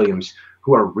Riri Williams,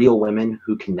 who are real women,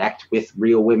 who connect with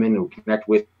real women, who connect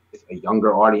with a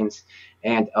younger audience,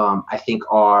 and I think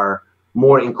are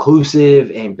more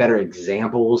inclusive and better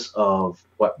examples of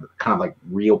what kind of like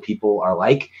real people are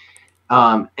like.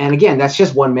 And again, that's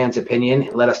just one man's opinion.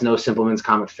 Let us know, Simpleman's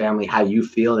Comics family, how you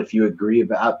feel, if you agree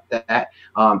about that.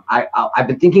 I've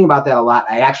been thinking about that a lot.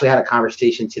 I actually had a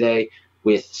conversation today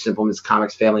with Simpleman's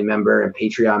Comics family member and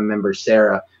Patreon member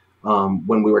Sarah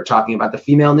when we were talking about the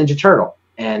female Ninja Turtle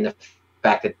and the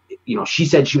fact that, you know, she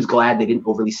said she was glad they didn't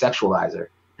overly sexualize her.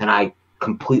 And I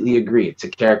completely agree. It's a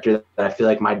character that I feel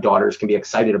like my daughters can be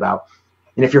excited about.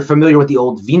 And if you're familiar with the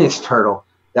old Venus Turtle,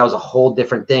 that was a whole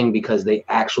different thing because they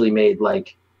actually made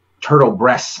like turtle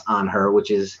breasts on her,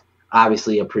 which is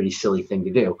obviously a pretty silly thing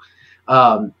to do.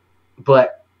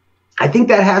 But I think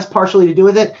that has partially to do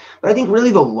with it. But I think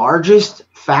really the largest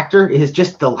factor is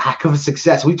just the lack of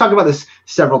success. We've talked about this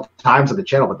several times on the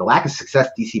channel, but the lack of success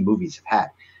DC movies have had.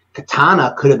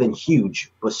 Katana could have been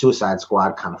huge, but Suicide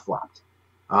Squad kind of flopped.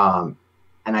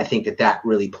 And I think that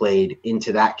really played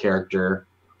into that character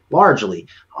largely.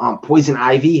 Poison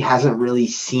Ivy hasn't really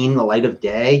seen the light of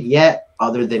day yet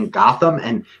other than Gotham,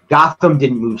 and Gotham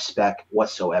didn't move spec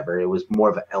whatsoever. It was more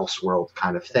of an Elseworld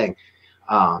kind of thing.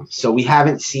 So we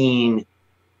haven't seen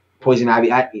Poison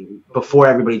Ivy. Before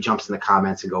everybody jumps in the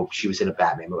comments and go, she was in a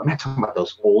Batman movie. I'm not talking about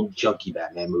those old junky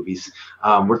Batman movies.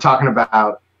 We're talking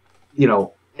about, you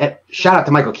know, shout out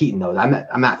to Michael Keaton though.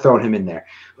 I'm not throwing him in there,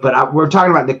 but we're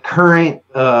talking about the current,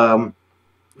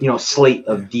 you know, slate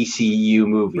of DCU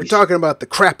movies. We're talking about the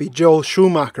crappy Joel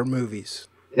Schumacher movies.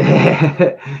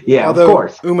 Yeah, although, of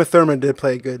course. Uma Thurman did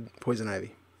play a good Poison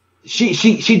Ivy. She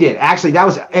did. Actually, that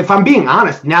was, if I'm being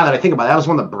honest, now that I think about it, that was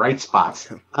one of the bright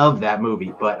spots of that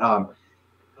movie. But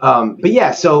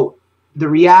yeah, so the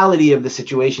reality of the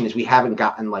situation is we haven't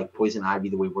gotten like Poison Ivy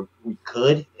the way we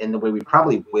could and the way we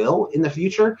probably will in the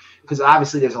future, because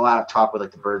obviously there's a lot of talk with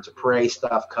like the Birds of Prey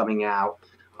stuff coming out.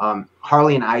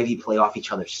 Harley and Ivy play off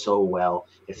each other so well.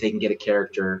 If they can get a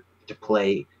character to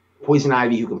play Poison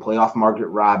Ivy who can play off Margaret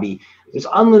Robbie, there's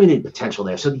unlimited potential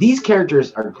there. So these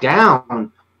characters are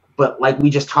down, but like we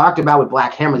just talked about with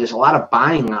Black Hammer, there's a lot of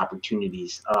buying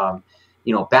opportunities.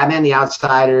 You know, Batman the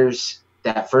Outsiders,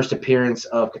 that first appearance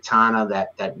of Katana,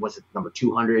 that was number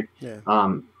 200.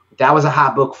 Yeah. That was a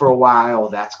hot book for a while.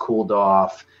 That's cooled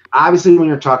off. Obviously, when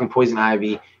you're talking Poison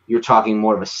Ivy, you're talking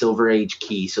more of a Silver Age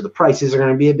key, so the prices are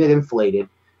going to be a bit inflated.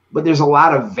 But there's a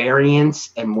lot of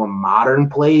variants and more modern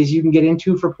plays you can get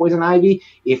into for Poison Ivy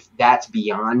if that's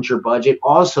beyond your budget.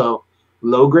 Also,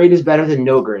 low grade is better than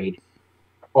no grade.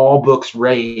 All books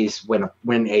raise when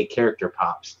a character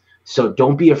pops. So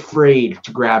don't be afraid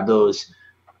to grab those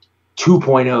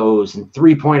 2.0s and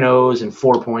 3.0s and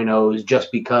 4.0s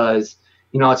just because,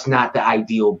 you know, it's not the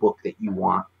ideal book that you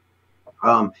want.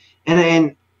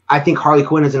 And I think Harley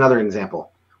Quinn is another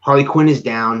example. Harley Quinn is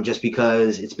down just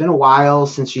because it's been a while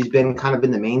since she's been kind of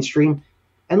in the mainstream.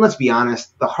 And let's be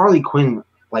honest, the Harley Quinn,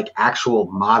 like actual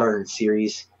modern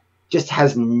series, just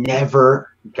has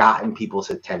never gotten people's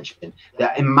attention.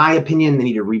 That, in my opinion, they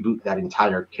need to reboot that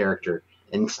entire character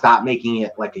and stop making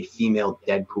it like a female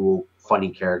Deadpool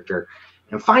funny character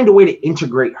and find a way to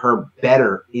integrate her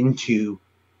better into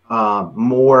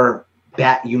more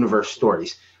Bat Universe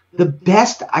stories. The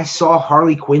best I saw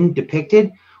Harley Quinn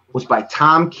depicted was by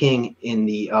Tom King in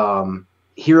the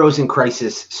Heroes in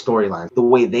Crisis storyline. The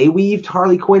way they weaved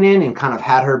Harley Quinn in and kind of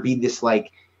had her be this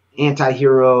like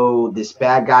anti-hero, this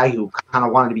bad guy who kind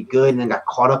of wanted to be good and then got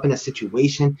caught up in a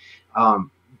situation.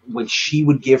 When she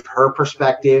would give her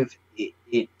perspective,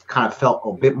 it kind of felt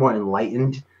a bit more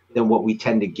enlightened than what we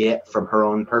tend to get from her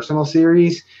own personal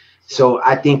series. So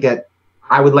I think that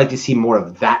I would like to see more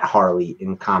of that Harley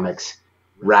in comics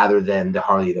rather than the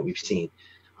Harley that we've seen.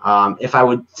 If I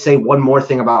would say one more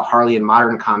thing about Harley in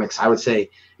modern comics, I would say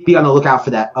be on the lookout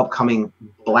for that upcoming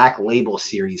Black Label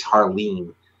series,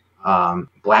 Harleen.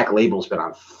 Black Label's been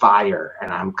on fire,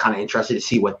 and I'm kind of interested to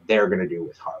see what they're going to do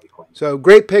with Harley Quinn. So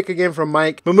great pick again from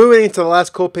Mike. But moving into the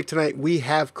last cold pick tonight, we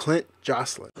have Clint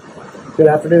Jocelyn. Good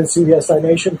afternoon, CBSI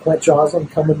Nation. Clint Jocelyn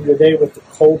coming today with the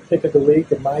cold pick of the week.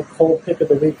 And my cold pick of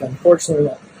the week, unfortunately,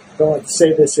 I don't like to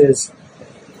say this, is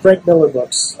Frank Miller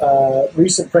books.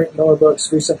 Recent Frank Miller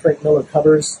books, recent Frank Miller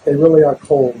covers, they really are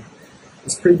cold.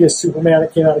 His previous Superman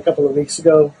that came out a couple of weeks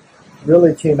ago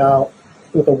really came out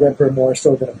with a whimper more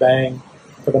so than a bang.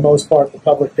 For the most part, the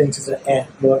public thinks it's an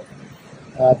book.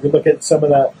 If you look at some of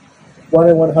the 1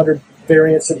 in 100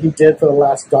 variants that he did for the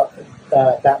last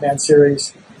Batman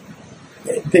series,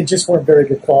 they just weren't very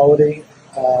good quality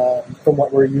from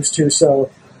what we're used to. So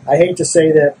I hate to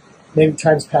say that maybe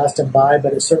time's passed him by,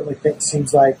 but it certainly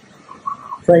seems like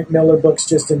Frank Miller books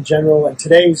just in general and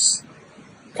today's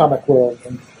comic world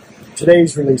and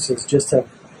today's releases just have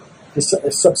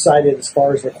subsided as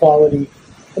far as their quality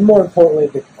and more importantly,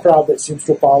 the crowd that seems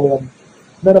to follow him.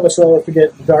 None of us will ever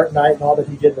forget the Dark Knight and all that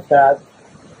he did with that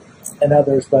and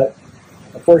others, but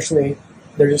unfortunately,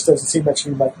 there just doesn't seem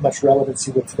much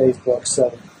relevancy with today's book.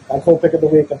 So, my cold pick of the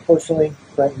week, unfortunately,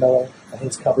 Frank Miller and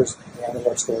his covers and of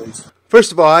our stories.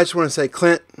 First of all, I just want to say,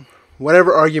 Clint,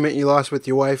 whatever argument you lost with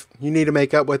your wife, you need to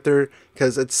make up with her,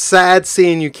 because it's sad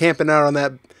seeing you camping out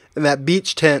on in that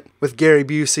beach tent with Gary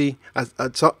Busey. I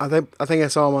think I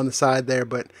saw him on the side there,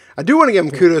 but I do want to give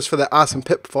him kudos for that awesome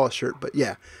Pitfall shirt. But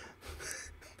yeah,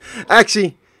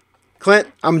 actually, Clint,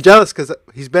 I'm jealous because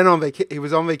he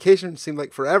was on vacation. It seemed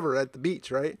like forever at the beach,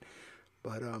 right?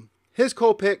 But his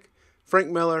cold pick, Frank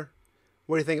Miller.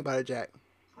 What do you think about it, Jack?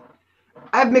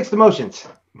 I have mixed emotions.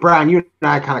 Brian, you and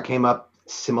I kind of came up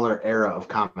similar era of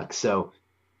comics, so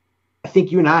I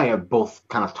think you and I have both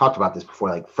kind of talked about this before.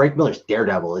 Like Frank Miller's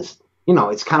Daredevil is,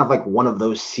 it's kind of like one of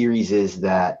those series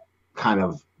that kind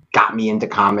of got me into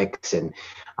comics, and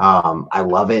I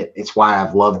love it. It's why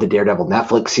I've loved the Daredevil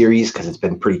Netflix series, because it's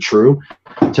been pretty true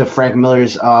to Frank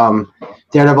Miller's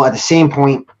Daredevil. At the same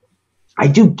point, I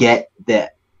do get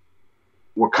that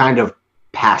we're kind of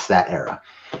past that era.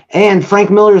 And Frank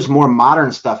Miller's more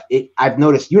modern stuff, I've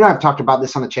noticed, you and I have talked about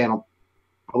this on the channel,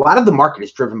 a lot of the market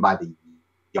is driven by the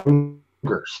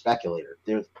younger speculator.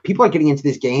 People are getting into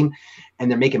this game and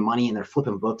they're making money and they're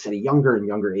flipping books at a younger and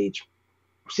younger age.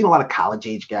 I've seen a lot of college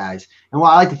age guys. And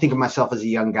while I like to think of myself as a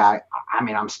young guy, I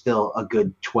mean, I'm still a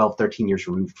good 12, 13 years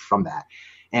removed from that.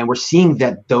 And we're seeing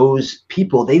that those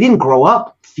people, they didn't grow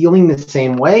up feeling the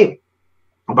same way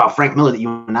about Frank Miller that you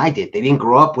and I did. They didn't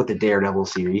grow up with the Daredevil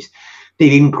series. They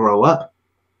didn't grow up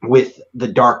with the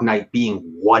Dark Knight being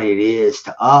what it is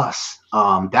to us.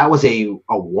 That was a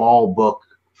wall book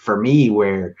for me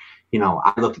where,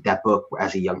 I looked at that book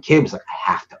as a young kid, was like,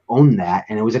 I have to own that.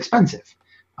 And it was expensive.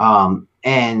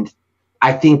 And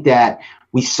I think that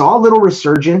we saw a little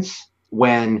resurgence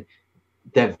when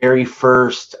the very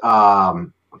first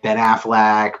Ben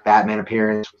Affleck Batman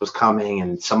appearance was coming,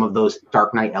 and some of those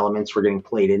Dark Knight elements were getting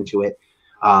played into it.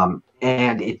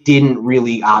 And it didn't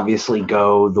really obviously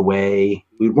go the way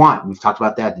we'd want. We've talked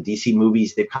about that. The DC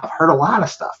movies, they've kind of heard a lot of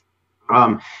stuff.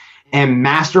 And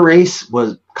Master Race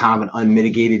was kind of an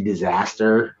unmitigated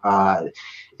disaster.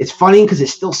 It's funny because it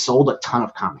still sold a ton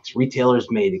of comics. Retailers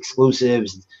made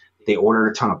exclusives. They ordered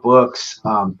a ton of books.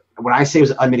 When I say it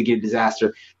was an unmitigated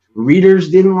disaster, readers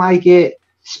didn't like it.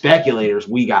 Speculators,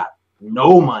 we got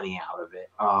no money out of it.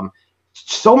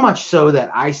 So much so that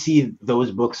I see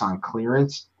those books on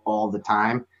clearance all the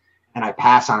time, and I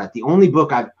pass on it. The only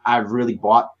book I've really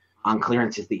bought on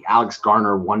clearance is the Alex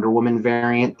Garner Wonder Woman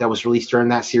variant that was released during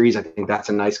that series. I think that's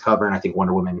a nice cover, and I think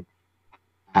Wonder Woman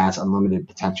has unlimited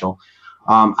potential.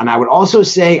 And I would also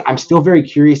say I'm still very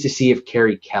curious to see if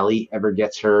Carrie Kelly ever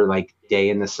gets her like Day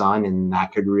in the Sun, and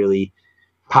that could really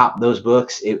pop those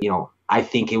books. I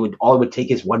think all it would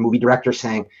take is one movie director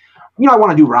saying, I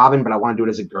want to do Robin, but I want to do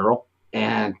it as a girl.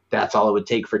 And that's all it would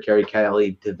take for Carrie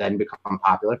Kelly to then become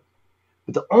popular.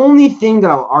 But the only thing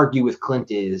that I'll argue with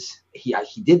Clint is he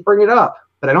did bring it up,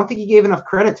 but I don't think he gave enough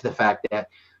credit to the fact that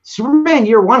Superman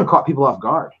Year One caught people off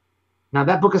guard. Now,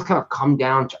 that book has kind of come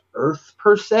down to earth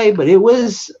per se, but it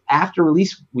was after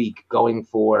release week going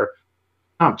for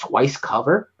twice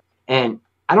cover. And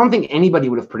I don't think anybody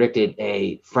would have predicted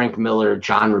a Frank Miller,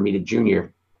 John Romita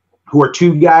Jr., who are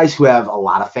two guys who have a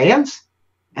lot of fans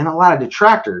and a lot of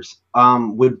detractors,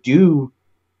 would do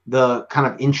the kind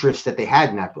of interest that they had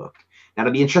in that book. Now,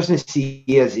 it'll be interesting to see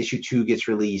as issue 2 gets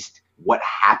released, what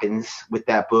happens with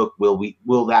that book.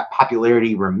 Will that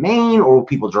popularity remain, or will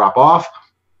people drop off?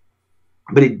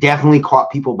 But it definitely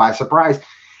caught people by surprise.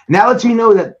 And that lets me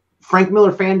know that Frank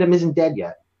Miller fandom isn't dead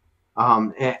yet.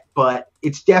 But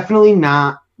it's definitely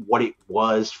not what it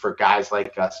was for guys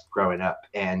like us growing up.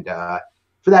 And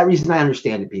for that reason, I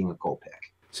understand it being a cold pick.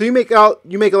 So you make a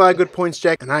lot of good points,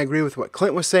 Jack, and I agree with what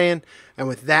Clint was saying. And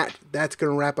with that, that's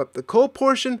going to wrap up the cold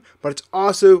portion, but it's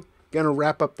also going to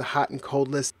wrap up the hot and cold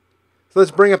list. So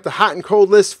let's bring up the hot and cold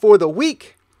list for the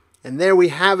week. And there we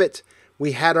have it.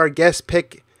 We had our guest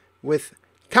pick with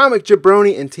Comic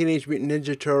Jabroni and Teenage Mutant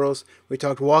Ninja Turtles. We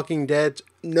talked Walking Dead.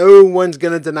 No one's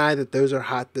going to deny that those are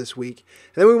hot this week.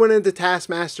 And then we went into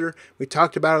Taskmaster. We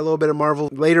talked about a little bit of Marvel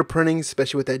later printings,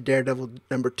 especially with that Daredevil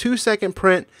 #2 second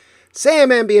print.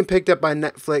 Sandman being picked up by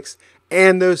Netflix,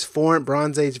 and those foreign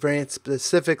Bronze Age variants,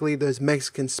 specifically those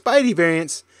Mexican Spidey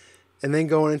variants. And then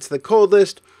going into the cold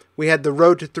list, we had the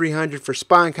Road to 300 for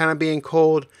Spawn kind of being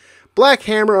cold. Black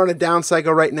Hammer on a down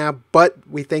cycle right now, but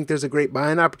we think there's a great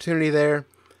buying opportunity there.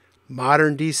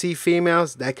 Modern DC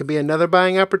females, that could be another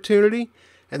buying opportunity.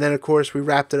 And then, of course, we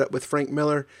wrapped it up with Frank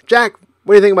Miller. Jack,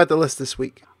 what do you think about the list this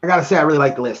week? I gotta say, I really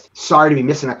like the list. Sorry to be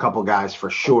missing a couple guys for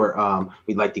sure.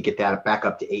 We'd like to get that back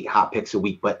up to 8 hot picks a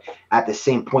week, but at the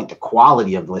same point, the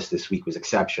quality of the list this week was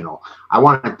exceptional. I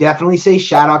want to definitely say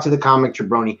shout out to the Comic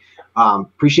Jabroni.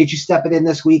 Appreciate you stepping in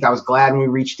this week. I was glad when we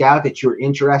reached out that you were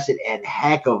interested, and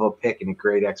heck of a pick and a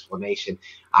great explanation.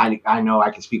 I know I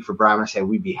can speak for Brian when I say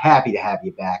we'd be happy to have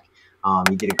you back.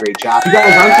 You did a great job. If you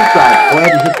guys unsubscribe, go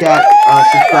ahead and hit that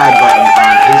subscribe button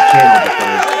on his channel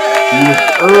because he was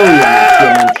early on that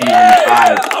TMNT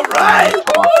 95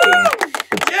 talk,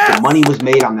 and the money was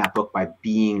made on that book by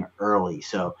being early.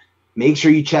 So make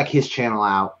sure you check his channel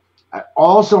out. I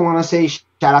also want to say shout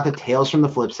out to Tales from the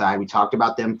Flip Side. We talked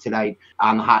about them tonight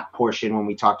on the hot portion when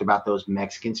we talked about those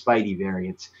Mexican Spidey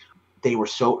variants. They were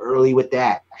so early with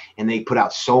that, and they put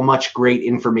out so much great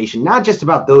information, not just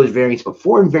about those variants, but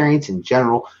foreign variants in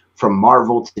general, from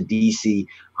Marvel to DC,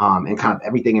 and kind of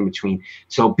everything in between.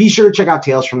 So be sure to check out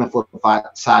Tales from the Flip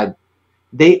Side.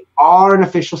 They are an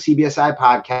official CBSI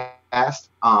podcast.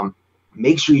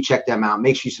 Make sure you check them out.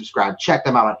 Make sure you subscribe. Check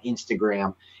them out on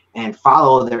Instagram and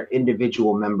follow their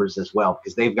individual members as well,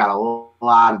 because they've got a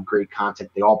lot of great content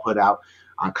they all put out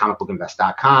on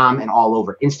comicbookinvest.com and all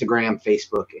over Instagram,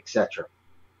 Facebook, etc.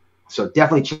 So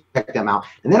definitely check them out.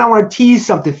 And then I want to tease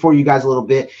something for you guys a little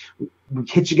bit. We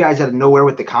hit you guys out of nowhere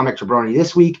with the Comic Jabroni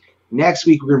this week. Next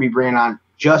week, we're going to be bringing on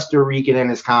Just a Rican and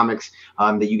his comics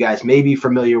that you guys may be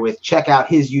familiar with. Check out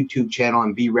his YouTube channel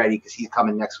and be ready because he's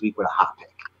coming next week with a hot pick.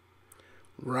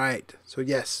 Right. So,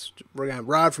 yes, we're going to have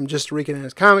Rod from Just a Rican and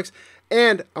his comics.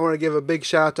 And I want to give a big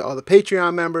shout out to all the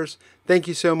Patreon members. Thank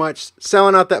you so much.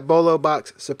 Selling out that Bolo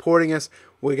box, supporting us.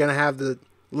 We're going to have the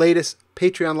latest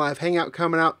Patreon Live Hangout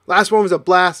coming out. Last one was a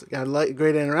blast. Got a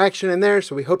great interaction in there.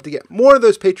 So we hope to get more of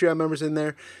those Patreon members in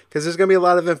there because there's going to be a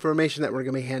lot of information that we're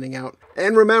going to be handing out.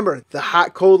 And remember, the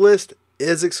hot cold list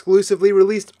is exclusively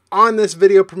released on this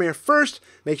video premiere first.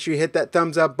 Make sure you hit that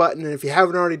thumbs up button. And if you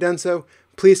haven't already done so,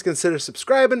 please consider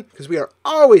subscribing because we are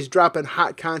always dropping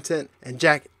hot content. And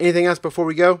Jack, anything else before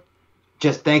we go?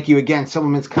 Just thank you again,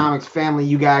 Simpleman's Comics family.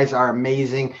 You guys are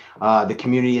amazing. The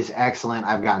community is excellent.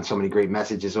 I've gotten so many great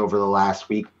messages over the last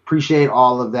week. Appreciate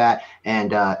all of that.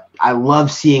 And I love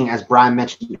seeing, as Brian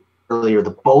mentioned earlier, the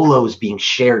bolos being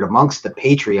shared amongst the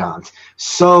Patreons.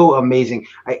 So amazing.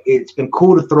 It's been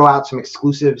cool to throw out some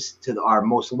exclusives to our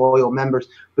most loyal members,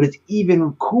 but it's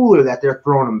even cooler that they're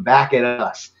throwing them back at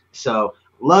us. So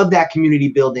love that community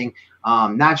building.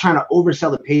 Not trying to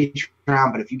oversell the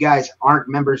Patreon, but if you guys aren't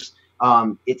members,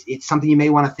 it's something you may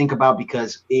want to think about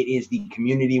because it is the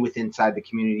community inside the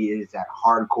community. It is that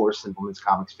hardcore Simpleman's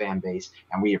Comics fan base,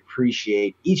 and we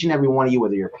appreciate each and every one of you,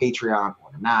 whether you're a Patreon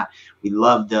or not. We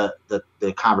love the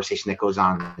conversation that goes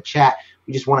on in the chat.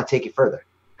 We just want to take it further.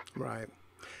 Right.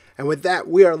 And with that,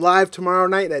 we are live tomorrow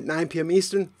night at 9 p.m.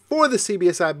 Eastern for the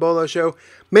CBSI Bolo Show.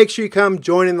 Make sure you come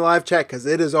join in the live chat because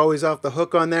it is always off the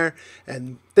hook on there.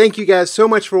 And thank you guys so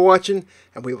much for watching,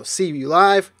 and we will see you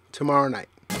live tomorrow night.